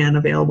 again,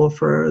 available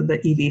for the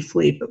EV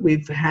fleet. But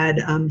we've had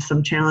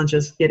some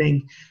challenges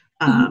getting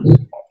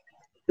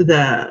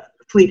the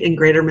fleet in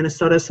greater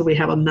Minnesota. So we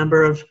have a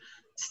number of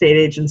state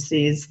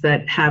agencies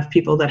that have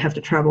people that have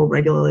to travel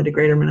regularly to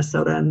greater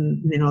Minnesota,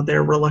 and you know,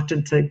 they're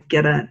reluctant to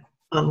get an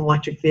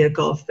electric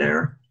vehicle if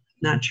they're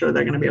not sure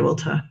they're going to be able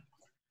to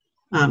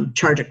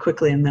charge it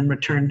quickly and then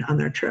return on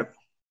their trip.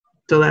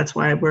 So that's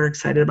why we're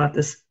excited about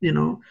this, you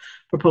know,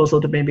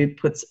 proposal to maybe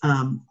put,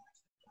 I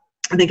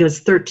think it was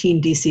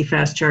 13 DC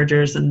fast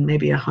chargers and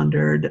maybe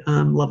 100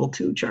 level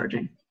 2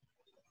 charging.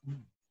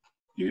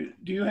 Do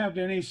you have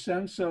any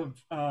sense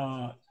of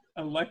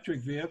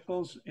electric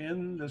vehicles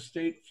in the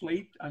state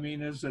fleet? I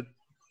mean, is it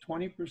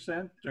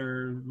 20%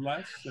 or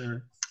less,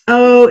 or?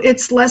 Oh,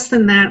 it's less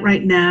than that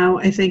right now.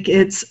 I think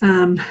it's,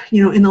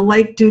 you know, in the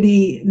light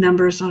duty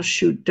numbers. Oh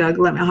shoot, Doug,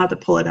 I'll have to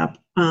pull it up.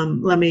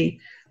 Let me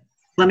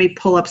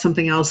pull up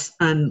something else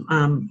and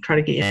try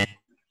to get you.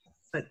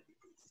 But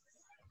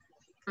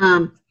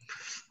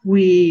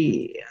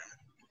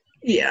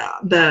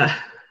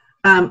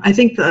I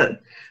think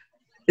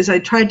as I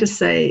tried to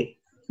say,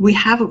 we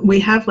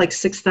have like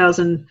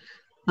 6,000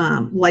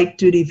 light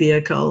duty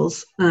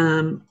vehicles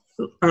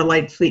or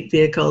light fleet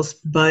vehicles,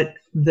 but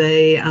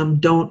they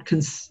don't,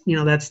 you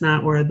know, that's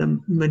not where the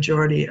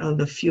majority of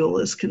the fuel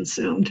is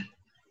consumed.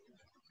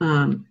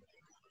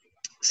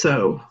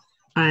 So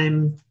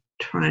I'm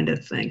trying to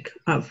think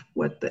of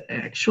what the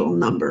actual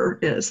number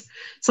is.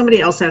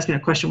 Somebody else asked me a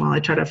question while I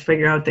try to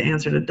figure out the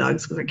answer to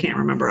Doug's, because I can't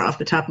remember off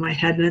the top of my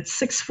head, and it's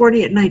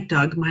 6:40 at night,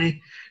 Doug. My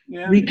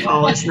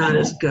recall is not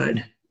as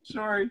good.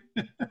 Sorry.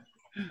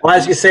 Well, I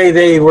was going to say,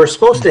 they were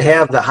supposed to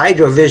have the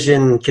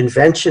Hydrovision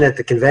convention at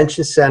the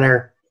convention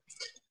center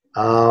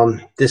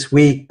this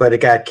week, but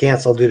it got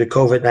canceled due to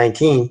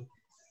COVID-19.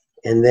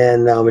 And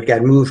then it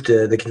got moved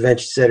to the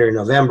convention center in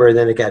November, and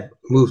then it got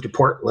moved to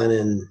Portland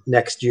in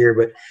next year.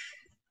 But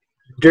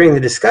during the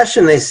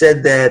discussion, they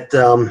said that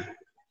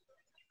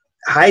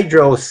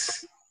hydro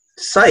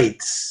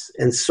sites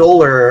and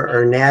solar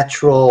are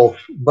natural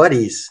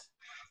buddies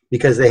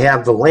because they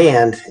have the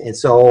land. And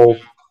so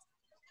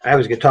I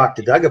was going to talk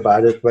to Doug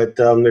about it, but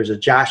there's a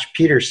Josh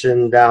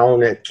Peterson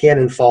down at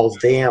Cannon Falls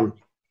Dam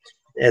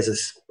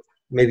as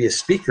maybe a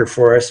speaker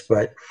for us,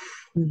 but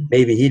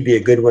maybe he'd be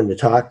a good one to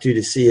talk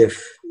to see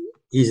if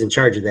he's in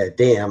charge of that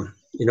dam,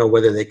 you know,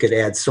 whether they could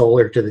add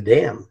solar to the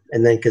dam.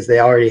 And then, because they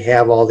already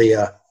have all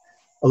the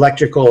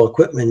electrical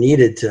equipment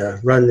needed to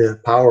run the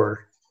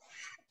power,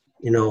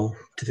 you know,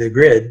 to the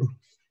grid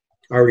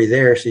already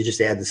there, so you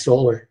just add the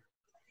solar.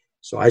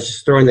 So I was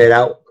just throwing that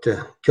out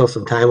to kill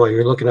some time while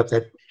you're looking up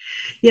that.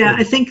 Yeah,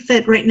 I think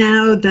that right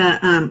now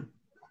the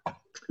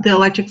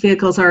electric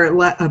vehicles are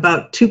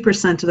about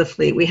 2% of the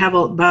fleet. We have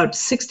about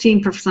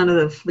 16% of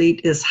the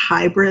fleet is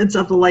hybrids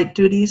of the light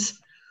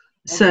duties.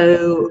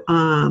 So,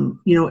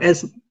 you know,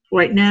 as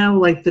right now,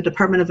 like the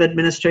Department of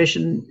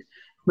Administration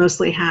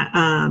mostly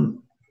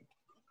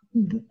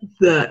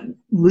the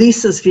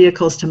leases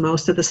vehicles to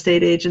most of the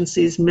state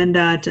agencies.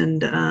 MnDOT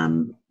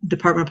and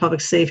Department of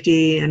Public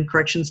Safety and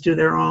Corrections do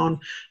their own,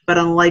 but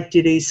on light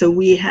duty. So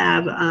we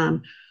have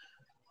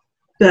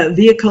the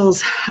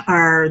vehicles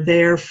are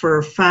there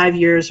for 5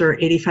 years or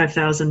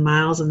 85,000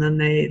 miles, and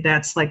then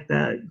that's like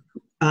the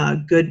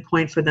good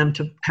point for them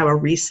to have a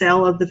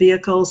resale of the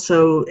vehicle.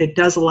 So it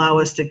does allow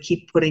us to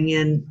keep putting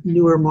in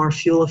newer, more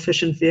fuel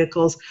efficient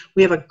vehicles.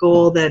 We have a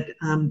goal that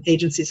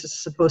agencies are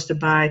supposed to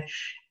buy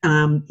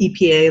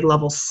EPA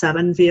level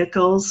 7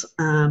 vehicles,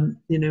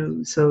 you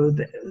know, so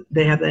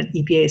they have an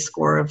EPA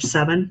score of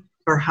 7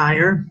 or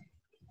higher.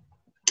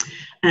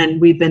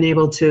 And we've been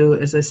able to,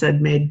 as I said,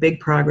 made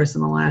big progress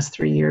in the last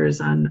 3 years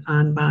on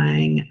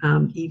buying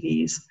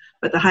EVs.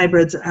 But the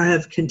hybrids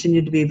have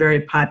continued to be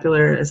very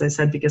popular, as I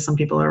said, because some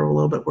people are a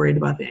little bit worried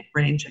about the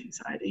range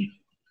anxiety.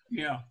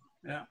 Yeah,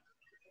 yeah.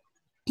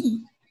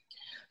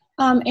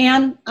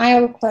 Anne, I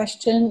have a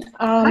question.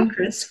 Hi,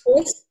 Chris.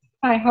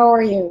 Hi, how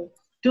are you?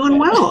 Doing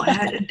well.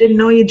 I didn't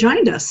know you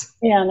joined us.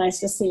 Yeah, nice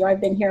to see you.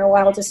 I've been here a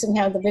while, just didn't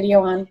have the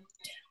video on.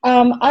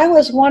 I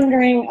was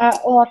wondering,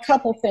 well, a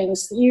couple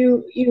things.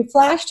 You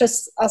flashed a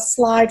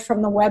slide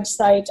from the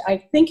website. I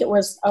think it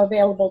was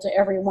available to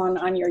everyone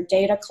on your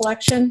data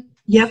collection.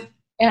 Yep.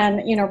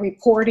 And, you know,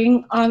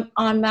 reporting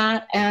on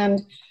that.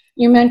 And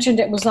you mentioned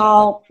it was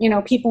all, you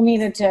know,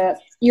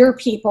 your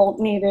people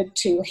needed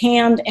to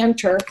hand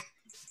enter,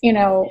 you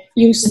know,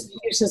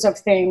 uses of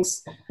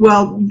things.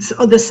 Well,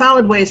 so the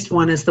solid waste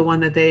one is the one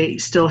that they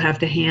still have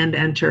to hand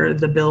enter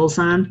the bills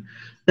on.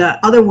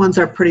 The other ones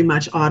are pretty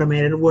much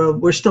automated.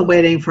 We're still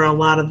waiting for a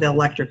lot of the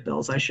electric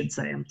bills, I should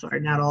say. I'm sorry,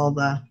 not all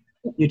the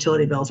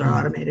utility bills are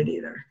automated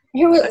either.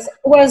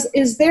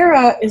 Is there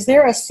a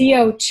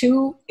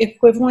CO2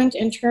 equivalent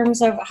in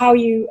terms of how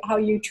you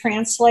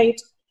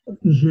translate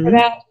for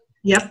that?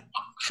 Yep.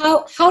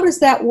 How does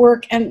that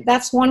work? And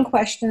that's one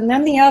question. And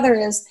then the other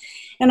is,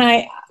 and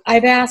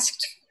I've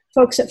asked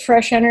folks at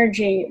Fresh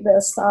Energy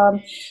this.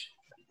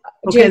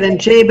 Okay, then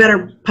Jay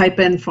better pipe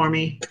in for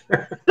me.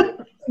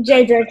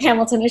 Jay Drake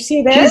Hamilton, is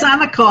she there? She's on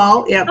the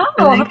call. Yep.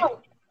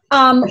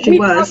 We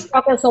talked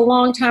about this a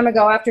long time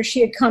ago after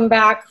she had come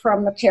back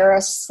from the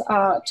Paris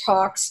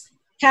talks.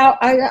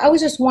 I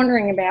was just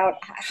wondering about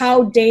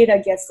how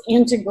data gets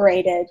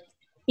integrated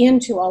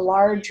into a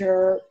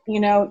larger,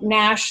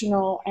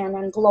 national and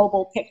then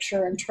global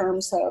picture in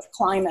terms of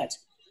climate,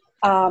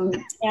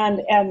 and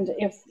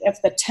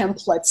if the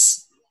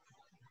templates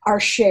are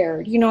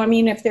shared.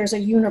 If there's a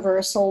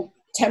universal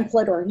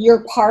template, or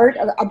you're part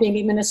of,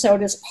 maybe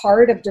Minnesota's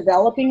part of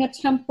developing a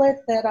template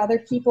that other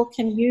people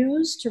can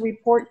use to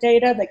report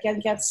data that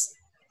gets,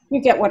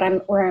 you get where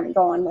I'm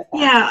going with that.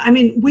 Yeah,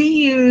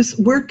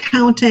 we're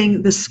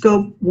counting the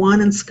scope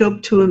 1 and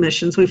scope 2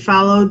 emissions. We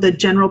follow the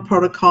general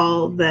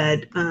protocol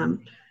that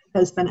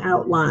has been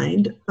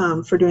outlined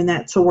for doing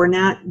that. So we're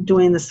not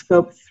doing the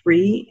scope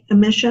 3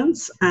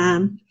 emissions.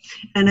 And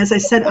as I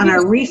said on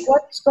our research.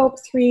 What scope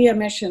 3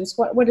 emissions?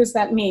 What does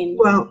that mean?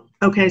 Well,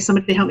 okay,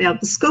 somebody help me out.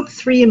 The scope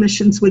 3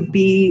 emissions would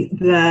be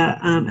the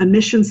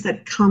emissions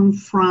that come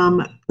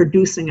from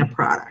producing a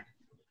product.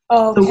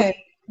 Oh, okay.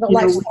 So, the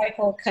life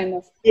cycle kind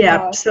of.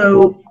 Yeah.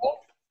 So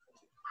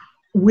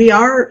we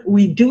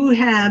do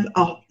have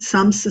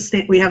some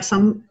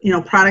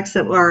products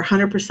that are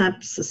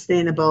 100%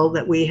 sustainable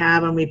that we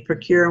have, and we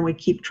procure, and we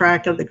keep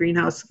track of the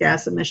greenhouse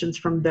gas emissions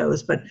from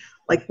those. But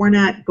we're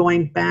not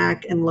going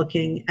back and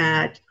looking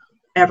at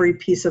every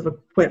piece of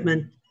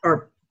equipment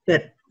or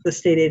that the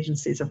state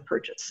agencies have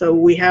purchased. So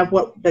we have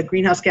what the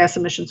greenhouse gas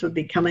emissions would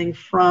be coming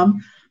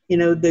from,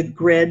 the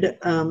grid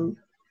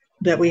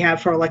that we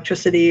have for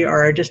electricity,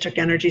 or our district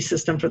energy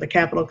system for the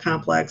Capitol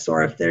complex,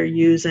 or if they're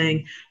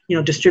using,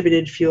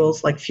 distributed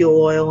fuels like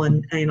fuel oil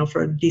and,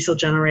 for diesel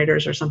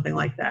generators or something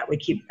like that.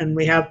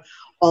 We have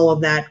all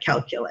of that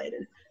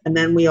calculated. And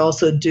then we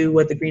also do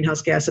what the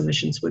greenhouse gas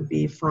emissions would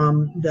be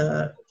from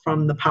the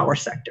power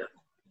sector.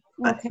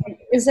 Okay.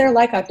 Is there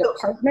a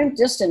department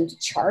just in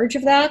charge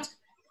of that?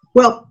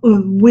 Well,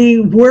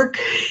 we work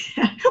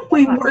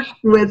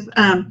with,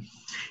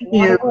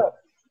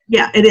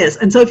 yeah, it is.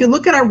 And so if you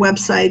look at our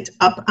website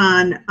up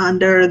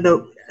under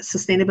the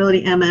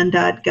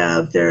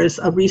sustainabitymn.gov, there's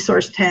a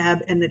resource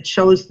tab, and it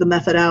shows the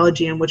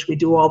methodology in which we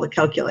do all the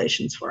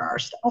calculations for our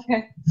stuff.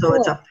 Okay. So cool.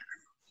 It's up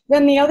there.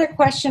 Then the other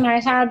question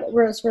I had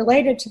was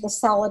related to the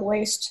solid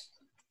waste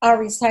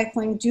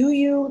recycling.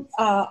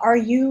 Are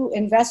you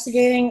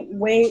investigating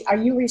are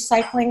you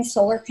recycling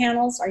solar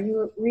panels? Are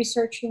you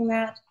researching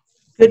that?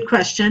 Good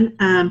question.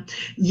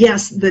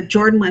 Yes,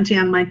 Jordan Lente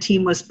on my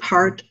team was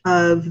part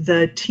of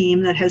the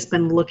team that has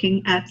been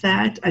looking at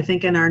that. I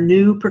think in our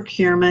new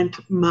procurement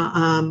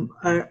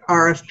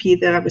RFP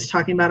that I was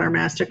talking about, our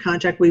master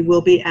contract, we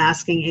will be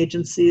asking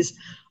agencies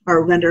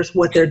or vendors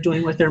what they're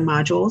doing with their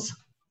modules.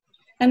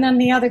 And then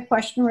the other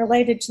question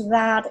related to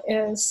that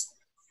is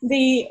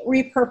the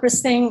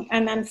repurposing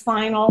and then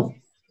final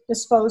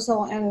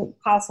disposal and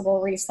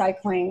possible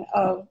recycling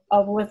of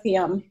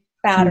lithium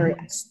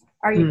batteries.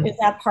 Is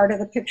that part of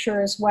the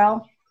picture as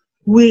well?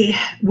 We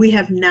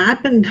have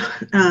not been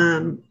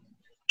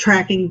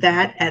tracking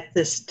that at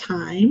this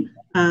time.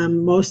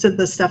 Most of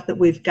the stuff that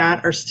we've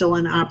got are still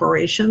in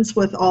operations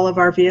with all of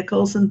our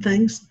vehicles and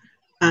things.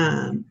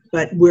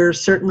 But we're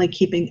certainly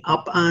keeping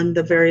up on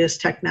the various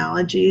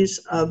technologies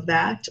of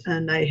that.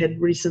 And I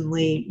had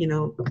recently,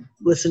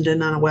 listened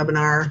in on a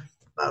webinar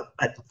about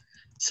it.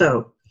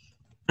 So,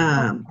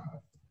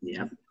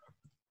 yeah.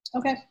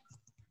 Okay.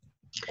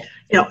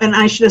 And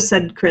I should have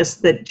said, Chris,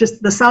 that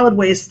just the solid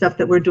waste stuff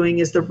that we're doing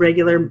is the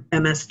regular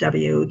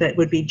MSW that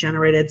would be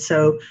generated.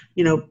 So,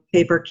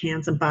 paper,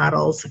 cans and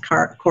bottles,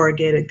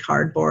 corrugated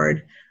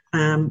cardboard.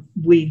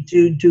 We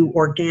do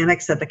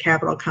organics at the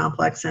Capitol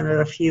complex and at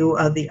a few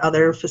of the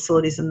other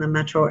facilities in the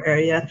metro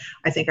area.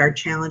 I think our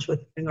challenge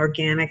with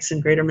organics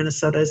in greater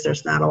Minnesota is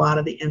there's not a lot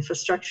of the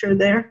infrastructure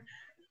there.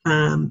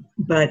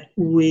 But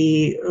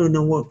we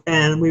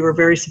were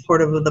very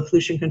supportive of the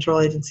Pollution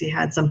Control Agency,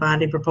 had some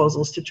bonding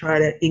proposals to try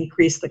to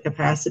increase the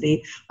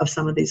capacity of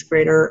some of these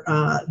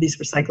these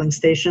recycling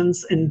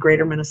stations in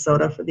greater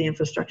Minnesota for the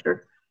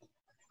infrastructure.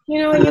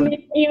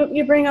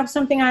 You bring up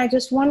something I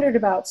just wondered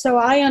about. So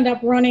I end up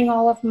running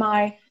all of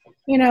my,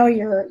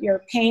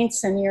 your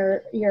paints and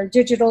your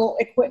digital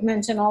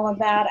equipment and all of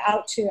that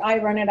I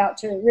run it out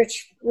to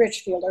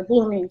Richfield or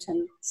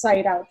Bloomington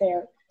site out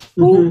there.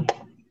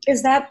 Mm-hmm.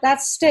 Is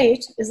that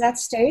state? Is that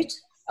state?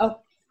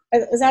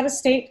 Is that a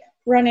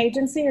state-run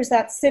agency, or is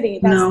that city?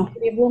 That's no. The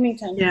city of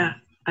Bloomington. Yeah.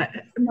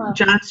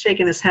 John's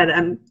shaking his head.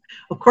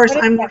 Of course,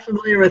 I'm more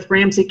familiar with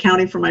Ramsey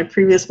County from my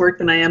previous work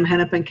than I am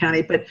Hennepin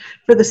County. But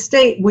for the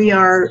state, we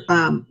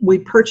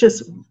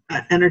purchase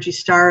Energy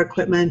Star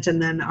equipment,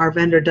 and then our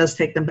vendor does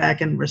take them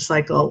back and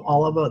recycle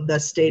all of the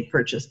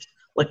state-purchased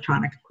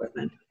electronic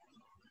equipment.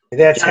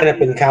 That's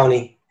Hennepin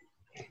County.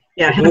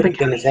 Yeah, Hennepin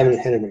Bloomington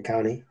is Hennepin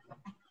County.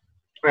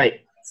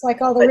 Right. It's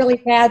like all the really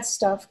bad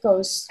stuff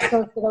goes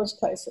to those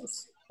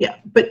places. Yeah,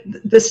 but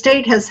the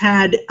state has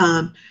had,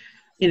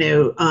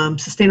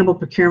 sustainable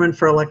procurement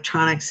for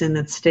electronics in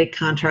its state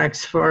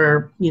contracts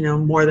for,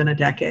 more than a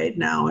decade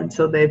now. And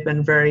so they've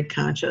been very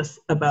conscious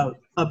about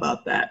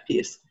that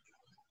piece.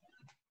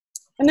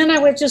 And then I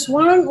would just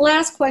one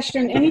last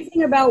question,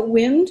 anything about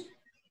wind?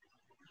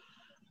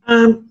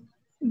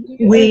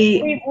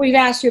 We've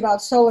asked you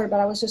about solar, but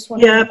I was just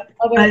wondering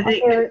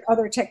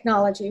other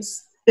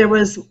technologies. There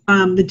was,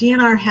 the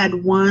DNR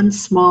had one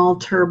small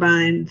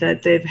turbine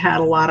that they've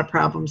had a lot of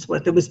problems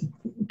with. It was,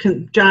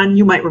 John,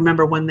 you might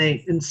remember when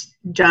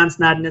John's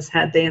nodding his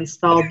head, they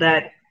installed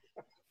that,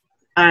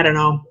 I don't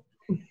know,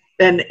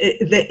 and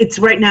it's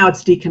right now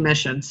it's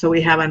decommissioned. So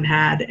we haven't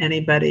had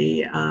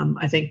anybody,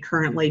 I think,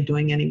 currently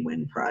doing any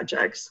wind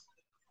projects.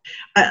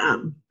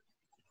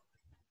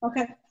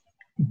 Okay.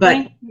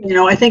 But,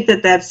 I think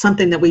that's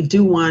something that we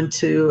do want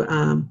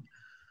to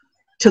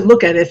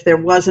look at if there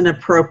was an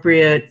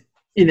appropriate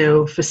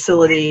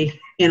facility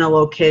in a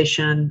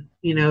location,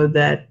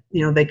 that,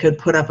 they could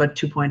put up a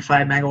 2.5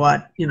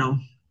 megawatt,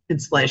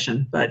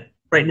 installation. But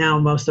right now,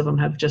 most of them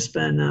have just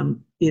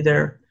been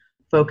either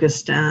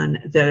focused on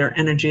their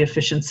energy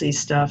efficiency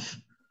stuff.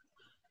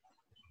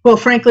 Well,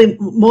 frankly,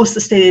 most of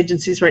the state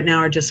agencies right now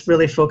are just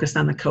really focused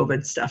on the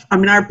COVID stuff. I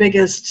mean, our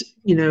biggest,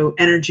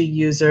 energy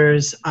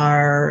users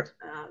are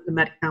the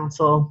Met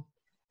Council,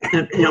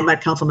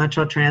 Met Council,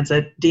 Metro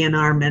Transit,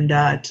 DNR,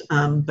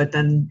 MnDOT, but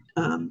then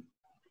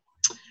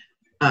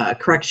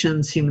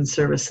Corrections, Human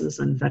Services,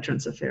 and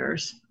Veterans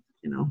Affairs.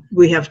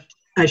 We have,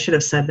 I should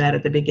have said that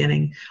at the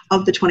beginning,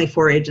 of the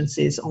 24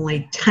 agencies,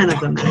 only 10 of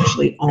them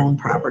actually own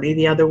property.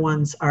 The other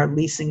ones are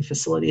leasing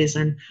facilities,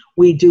 and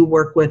we do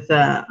work with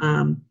the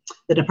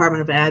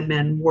Department of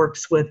Admin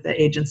works with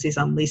the agencies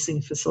on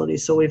leasing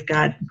facilities. So we've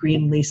got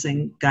green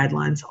leasing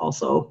guidelines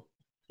also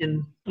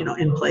in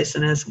place,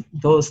 and as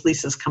those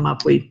leases come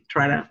up, we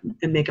try to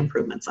make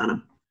improvements on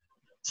them.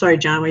 Sorry,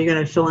 John, were you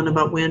going to fill in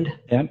about wind?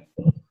 Yeah.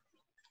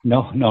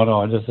 No.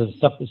 This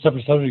is a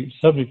separate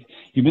subject.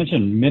 You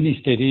mentioned many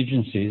state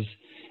agencies,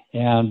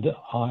 and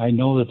I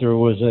know that there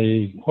was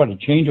quite a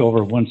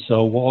changeover once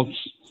Waltz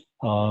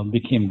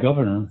became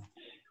governor,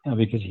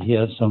 because he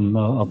had some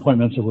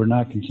appointments that were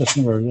not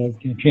consistent or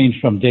changed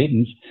from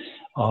Dayton's.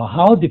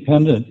 How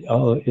dependent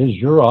is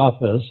your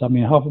office? I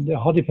mean,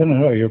 how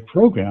dependent are your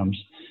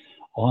programs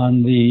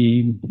on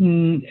the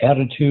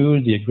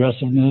attitude, the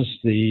aggressiveness,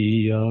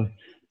 the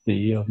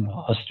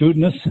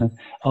astuteness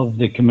of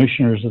the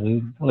commissioners?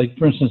 Like,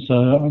 for instance,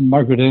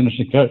 Margaret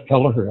Anderson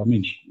Kelleher. I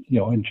mean,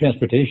 in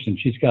transportation,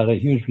 she's got a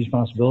huge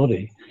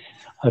responsibility.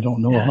 I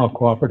don't know how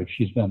cooperative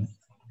she's been.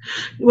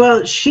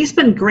 Well, she's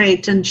been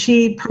great, and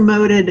she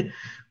promoted,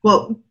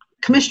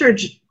 Commissioner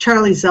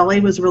Charlie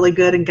Zelli was really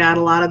good and got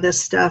a lot of this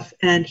stuff,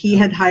 and he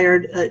had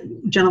hired a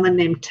gentleman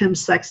named Tim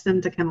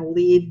Sexton to kind of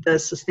lead the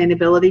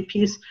sustainability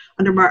piece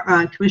under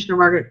Commissioner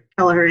Margaret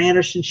Kelleher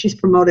Anderson. She's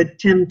promoted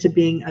Tim to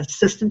being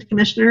assistant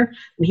commissioner,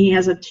 and he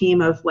has a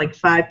team of like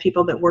 5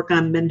 people that work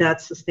on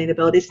MnDOT's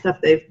sustainability stuff.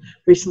 They've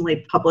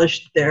recently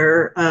published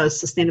their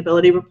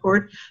sustainability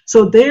report.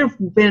 So they've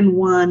been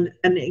one,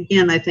 and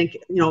again, I think,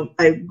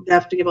 I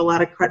have to give a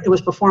lot of credit. It was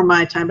before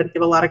my time, but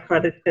give a lot of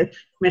credit to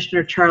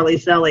Commissioner Charlie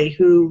Zelli,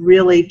 who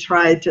really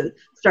tried to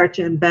start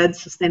to embed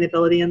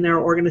sustainability in their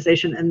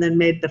organization and then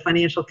made the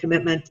financial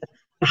commitment to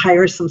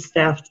hire some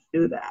staff to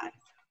do that.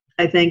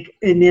 I think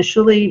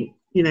initially,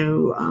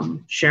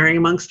 sharing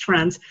amongst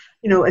friends,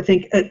 I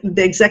think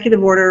the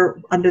executive order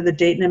under the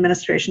Dayton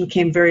administration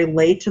came very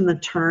late in the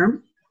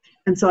term.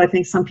 And so I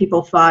think some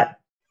people thought,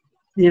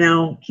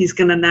 he's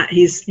going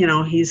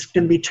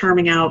to be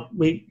terming out.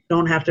 We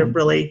don't have to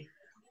really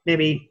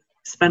maybe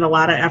spend a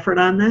lot of effort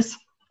on this.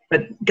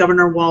 But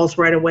Governor Walz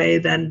right away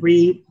then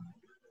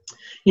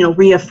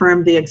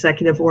reaffirmed the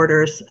executive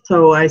orders.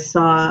 So I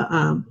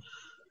saw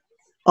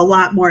a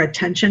lot more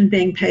attention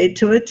being paid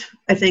to it.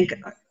 I think,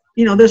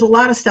 there's a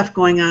lot of stuff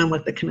going on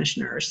with the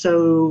commissioners.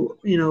 So,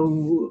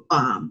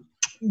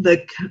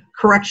 the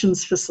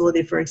corrections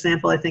facility, for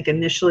example, I think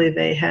initially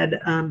they had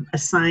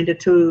assigned it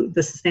to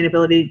the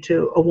sustainability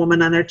to a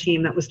woman on their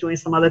team that was doing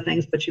some other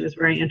things, but she was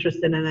very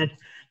interested in it.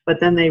 But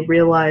then they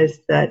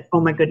realized that, oh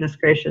my goodness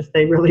gracious,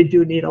 they really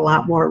do need a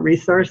lot more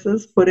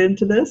resources put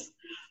into this.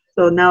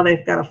 So now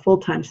they've got a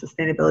full-time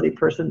sustainability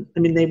person.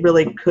 I mean, they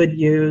really could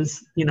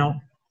use,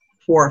 4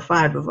 or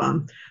 5 of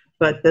them.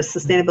 But the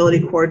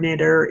sustainability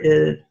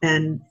coordinator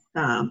and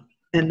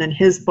then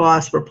his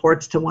boss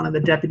reports to one of the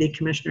deputy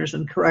commissioners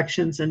in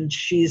corrections, and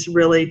she's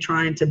really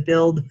trying to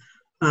build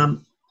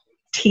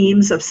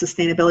teams of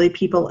sustainability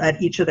people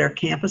at each of their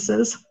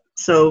campuses.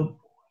 So,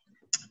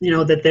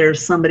 that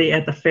there's somebody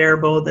at the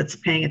Faribault that's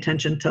paying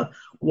attention to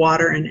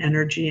water and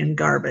energy and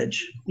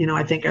garbage,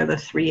 I think are the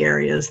 3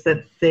 areas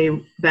that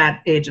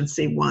that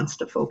agency wants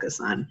to focus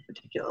on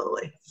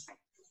particularly.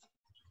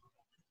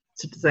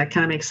 So does that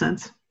kind of make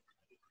sense?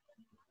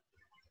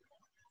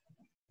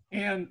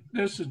 And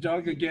this is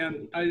Doug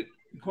again.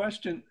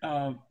 question,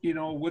 you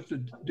know, with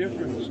the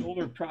different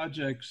solar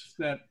projects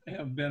that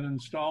have been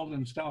installed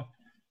and stuff,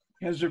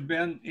 has there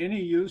been any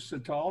use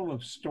at all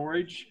of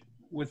storage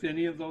with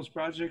any of those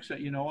projects that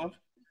you know of?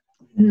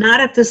 Not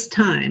at this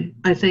time.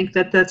 I think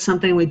that that's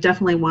something we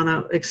definitely want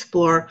to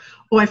explore.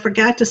 Oh, I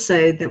forgot to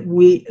say that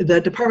the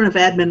Department of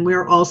Admin,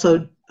 we're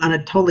also on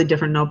a totally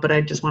different note, but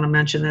I just want to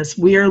mention this.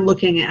 We are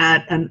looking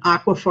at an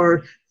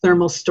aquifer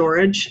thermal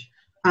storage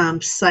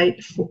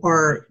site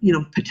for, you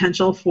know,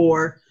 potential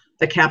for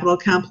the Capitol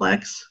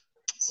complex.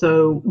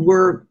 So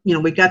we're, you know,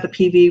 we got the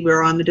PV,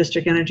 we're on the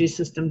district energy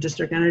system.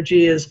 District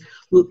energy is,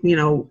 you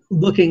know,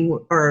 looking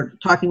or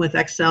talking with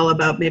Excel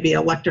about maybe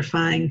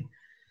electrifying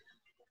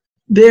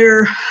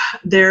their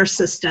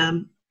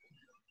system.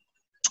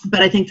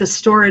 But I think the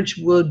storage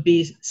would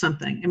be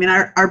something. I mean,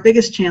 our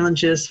biggest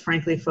challenge is,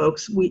 frankly,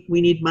 folks, we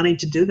need money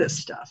to do this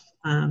stuff.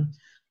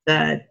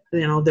 That,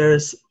 you know,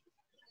 there's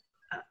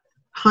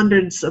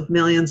hundreds of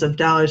millions of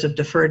dollars of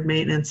deferred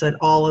maintenance at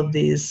all of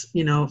these,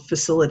 you know,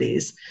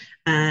 facilities.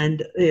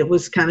 And it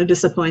was kind of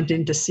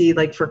disappointing to see,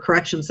 like for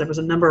corrections, there was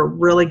a number of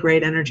really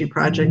great energy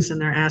projects in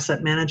their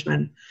asset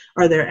management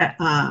or their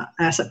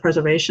asset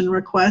preservation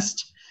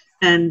request.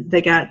 And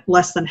they got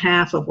less than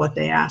half of what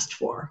they asked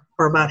for,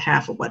 or about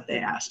half of what they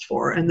asked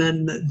for. And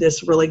then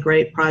this really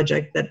great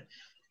project that,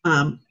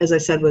 as I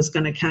said, was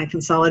going to kind of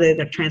consolidate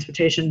their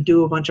transportation,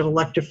 do a bunch of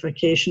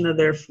electrification of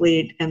their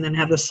fleet, and then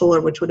have the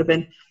solar, which would have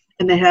been,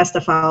 and it has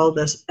to follow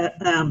this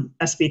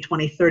SB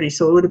 2030.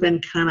 So it would have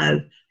been kind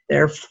of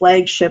their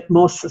flagship,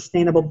 most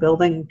sustainable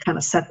building, kind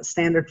of set the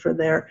standard for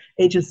their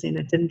agency, and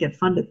it didn't get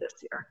funded this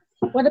year.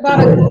 What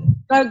about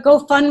a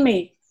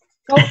GoFundMe?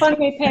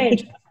 GoFundMe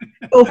page.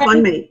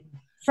 GoFundMe.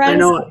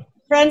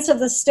 Friends of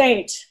the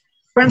state.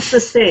 Friends of the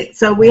state.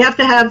 So we have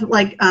to have,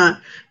 like,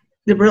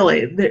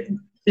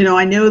 you know,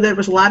 I know there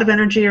was a lot of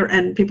energy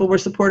and people were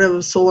supportive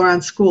of solar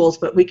on schools,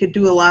 but we could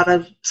do a lot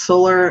of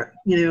solar,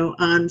 you know,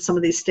 on some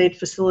of these state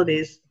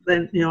facilities.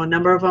 Then, you know, a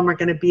number of them are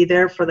going to be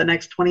there for the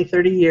next 20,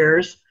 30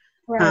 years.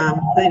 Right.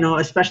 You know,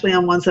 especially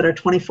on ones that are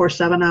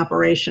 24/7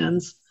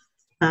 operations.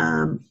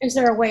 Is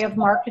there a way of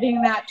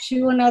marketing that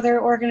to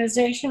another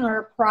organization or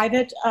a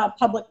private,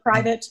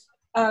 public-private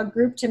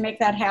group to make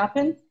that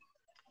happen?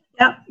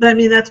 Yeah, I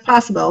mean, that's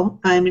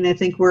possible. I mean, I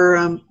think we're,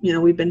 you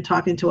know, we've been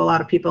talking to a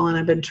lot of people, and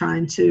I've been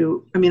trying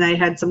to, I mean, I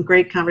had some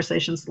great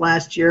conversations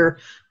last year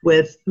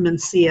with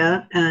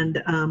Mencia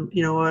and,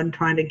 you know, and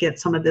trying to get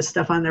some of this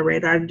stuff on their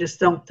radar. I just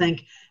don't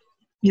think,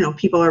 you know,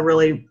 people are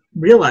really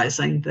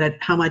realizing that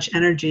how much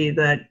energy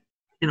that,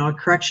 you know, a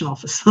correctional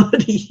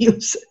facility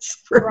uses.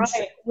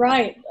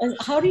 Right. And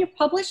how do you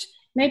publish?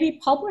 Maybe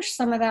publish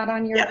some of that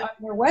on your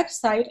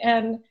website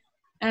and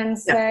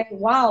say,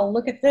 wow,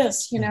 look at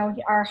this. You know,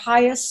 our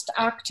highest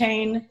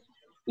octane,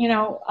 you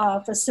know,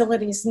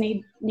 facilities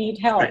need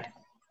help. Right.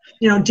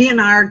 You know,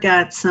 DNR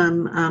got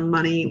some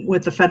money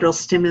with the federal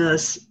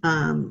stimulus,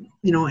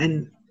 you know,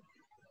 in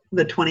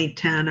the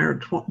 2010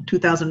 or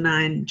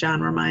 2009, John,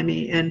 remind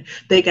me, and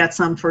they got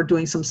some for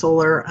doing some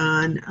solar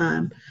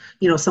on,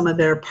 you know, some of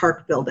their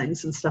park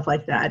buildings and stuff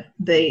like that.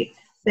 They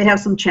have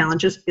some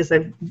challenges because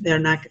they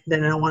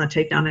don't want to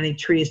take down any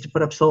trees to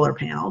put up solar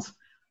panels.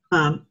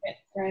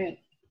 Right.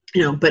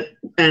 You know, but,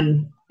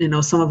 and, you know,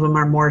 some of them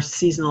are more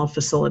seasonal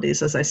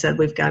facilities. As I said,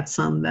 we've got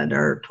some that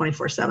are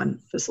 24/7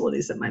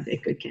 facilities that might be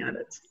good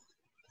candidates.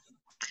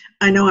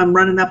 I know I'm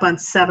running up on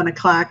 7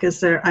 o'clock. Is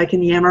there, I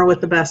can yammer with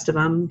the best of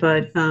them,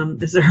 but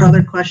is there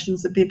other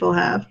questions that people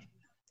have?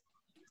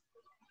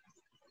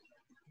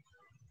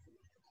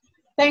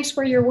 Thanks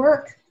for your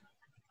work.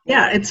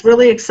 Yeah, it's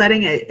really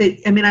exciting.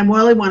 I mean, I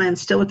really want to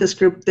instill with this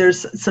group,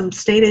 there's some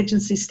state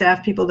agency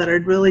staff people that are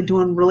really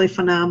doing really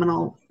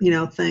phenomenal, you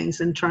know, things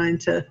and trying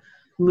to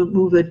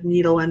move the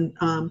needle. And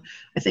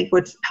I think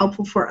what's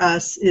helpful for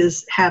us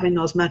is having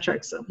those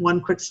metrics. One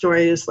quick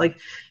story is like,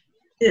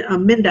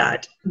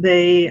 MnDOT,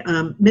 they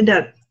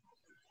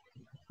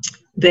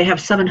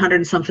have 700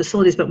 and some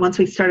facilities, but once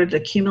we started to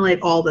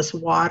accumulate all this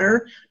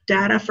water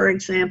data, for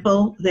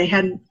example, they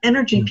had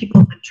energy people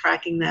have been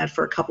tracking that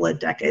for a couple of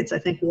decades. I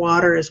think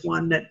water is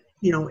one that,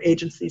 you know,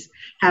 agencies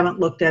haven't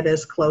looked at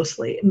as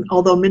closely,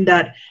 although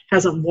MnDOT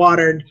hasn't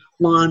watered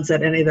lawns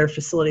at any of their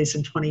facilities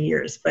in 20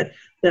 years. But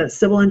the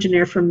civil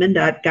engineer from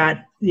MnDOT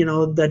got, you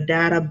know, the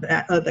data,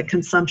 the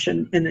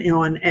consumption, and, you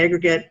know, an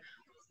aggregate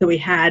that we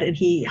had, and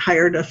he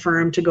hired a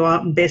firm to go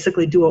out and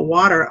basically do a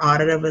water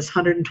audit of his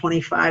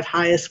 125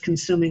 highest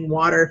consuming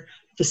water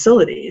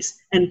facilities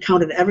and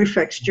counted every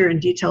fixture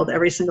and detailed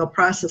every single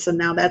process. And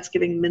now that's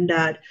giving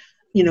MnDOT,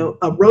 you know,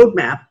 a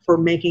roadmap for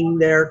making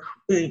their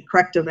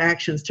corrective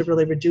actions to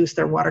really reduce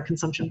their water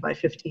consumption by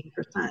 15%.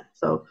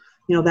 So,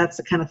 you know, that's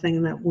the kind of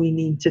thing that we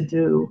need to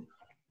do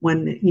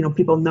when, you know,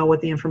 people know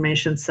what the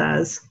information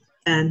says,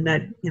 and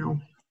that, you know.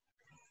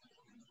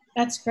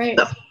 That's great.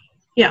 So,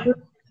 yeah.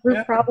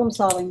 Group problem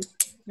solving.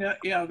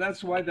 Yeah,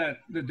 that's why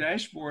the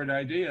dashboard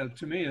idea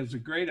to me is a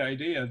great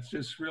idea. It's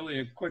just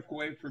really a quick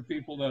way for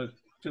people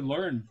to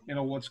learn, you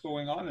know, what's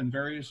going on in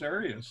various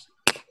areas.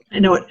 I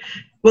know it.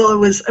 Well,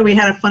 we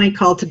had a funny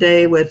call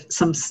today with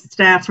some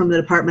staff from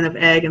the Department of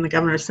Ag, and the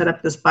governor set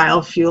up this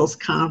biofuels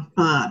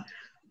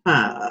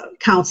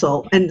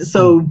council. And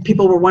so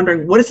people were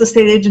wondering, what is the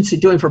state agency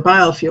doing for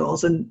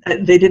biofuels? And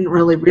they didn't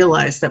really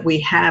realize that we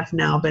have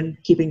now been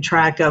keeping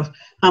track of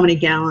how many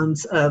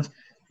gallons of,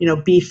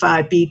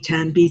 B5,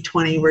 B10,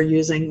 B20 we're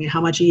using,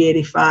 how much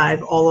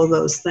E85, all of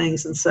those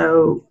things. And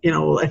so,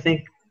 I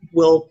think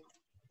we'll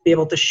be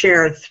able to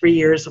share 3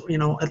 years,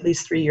 at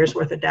least 3 years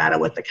worth of data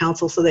with the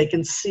council so they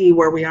can see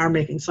where we are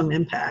making some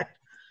impact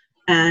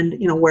and,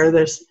 where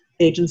there's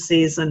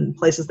agencies and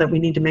places that we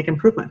need to make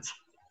improvements.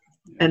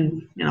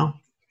 And,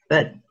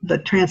 that the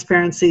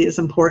transparency is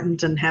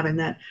important, and having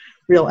that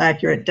real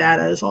accurate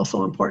data is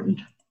also important.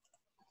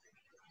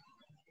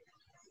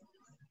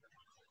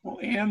 Well,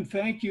 Ann,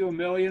 thank you a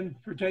million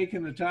for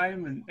taking the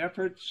time and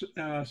efforts.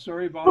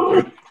 Sorry about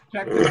the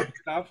technical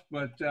stuff,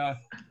 but,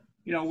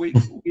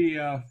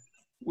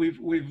 we've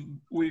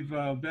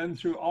been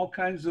through all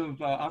kinds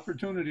of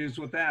opportunities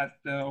with that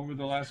over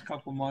the last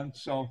couple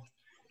months. So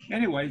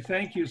anyway,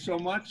 thank you so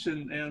much,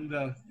 and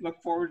look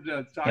forward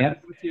to talking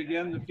with you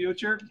again in the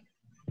future.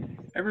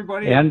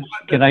 Everybody, and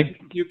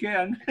you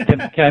can.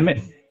 Can I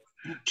make,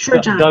 sure,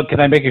 John. Doug, can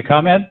I make a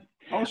comment?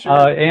 Oh,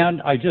 sure.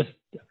 And I just,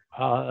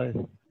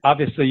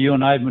 obviously you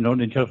and I have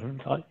known each other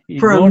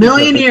for a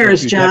million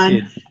years,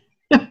 John.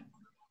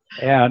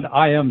 And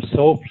I am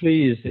so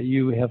pleased that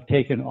you have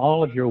taken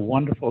all of your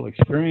wonderful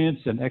experience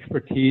and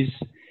expertise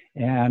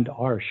and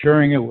are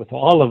sharing it with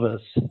all of us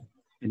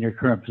in your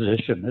current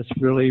position. It's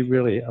really,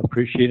 really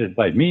appreciated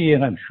by me,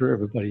 and I'm sure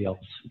everybody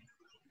else.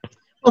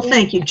 Well,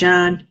 thank you,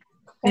 John.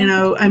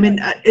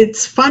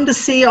 It's fun to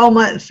see all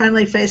my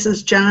friendly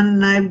faces. John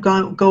and I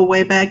go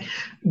way back.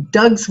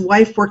 Doug's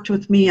wife worked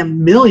with me a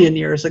million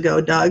years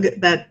ago, Doug.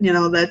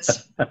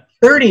 That's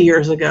 30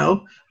 years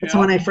ago. That's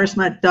when I first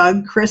met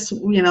Doug. Chris,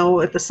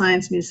 at the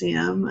Science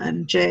Museum,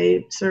 and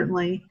Jay,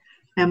 certainly,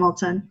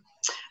 Hamilton.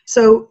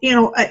 So,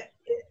 I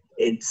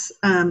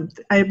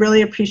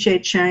really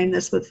appreciate sharing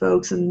this with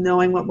folks and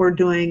knowing what we're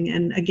doing.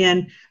 And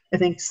again, I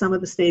think some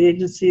of the state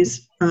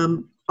agencies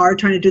are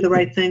trying to do the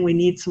right thing. We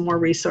need some more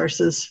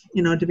resources,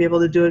 to be able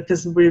to do it,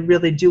 because we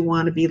really do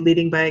want to be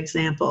leading by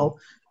example,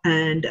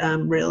 and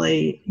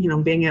really,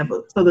 being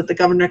able, so that the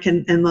governor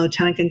and the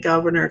lieutenant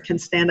governor can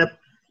stand up,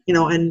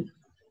 and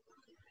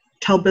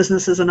tell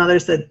businesses and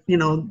others that,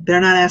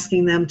 they're not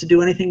asking them to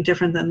do anything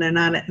different than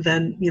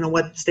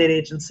what state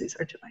agencies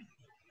are doing.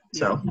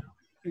 So. Yeah,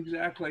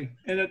 exactly.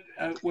 And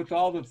with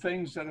all the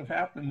things that have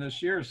happened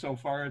this year so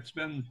far, it's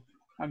been,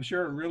 I'm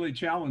sure, really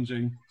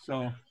challenging.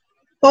 So.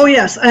 Oh,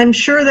 yes. I'm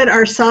sure that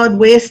our solid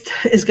waste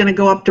is going to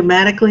go up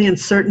dramatically in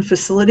certain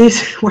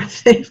facilities where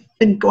they've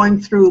been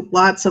going through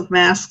lots of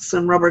masks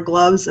and rubber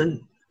gloves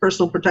and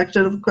personal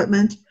protective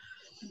equipment.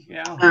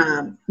 Yeah.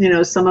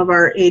 Some of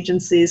our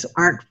agencies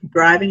aren't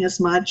driving as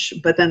much,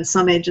 but then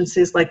some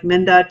agencies like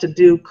MnDOT to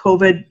do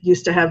COVID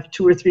used to have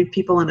 2 or 3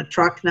 people in a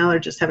truck. Now they're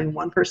just having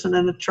 1 person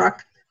in a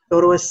truck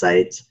go to a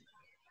site.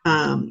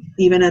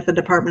 Even at the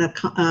Department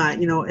of,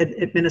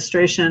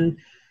 Administration,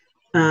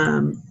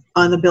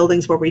 on the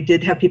buildings where we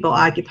did have people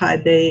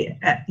occupied, they,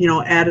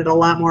 added a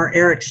lot more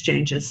air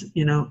exchanges,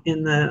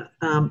 in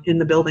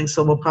the building.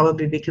 So we'll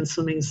probably be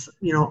consuming,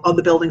 of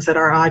the buildings that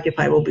are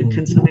occupied, we'll be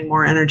consuming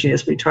more energy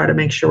as we try to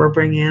make sure we're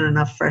bringing in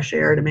enough fresh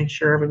air to make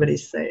sure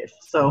everybody's safe.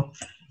 So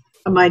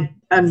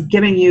I'm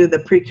giving you the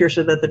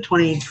precursor that the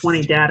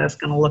 2020 data is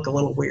going to look a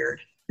little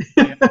weird.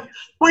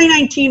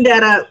 2019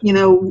 data,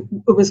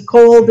 it was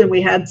cold and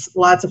we had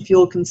lots of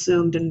fuel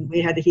consumed and we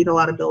had to heat a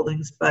lot of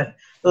buildings, but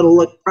it'll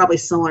look probably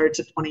similar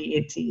to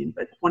 2018,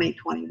 but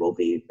 2020 will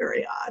be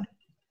very odd.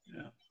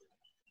 Yeah.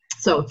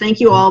 So thank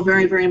you all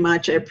very, very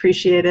much. I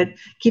appreciate it.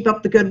 Keep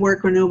up the good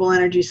work, Renewable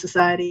Energy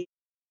Society.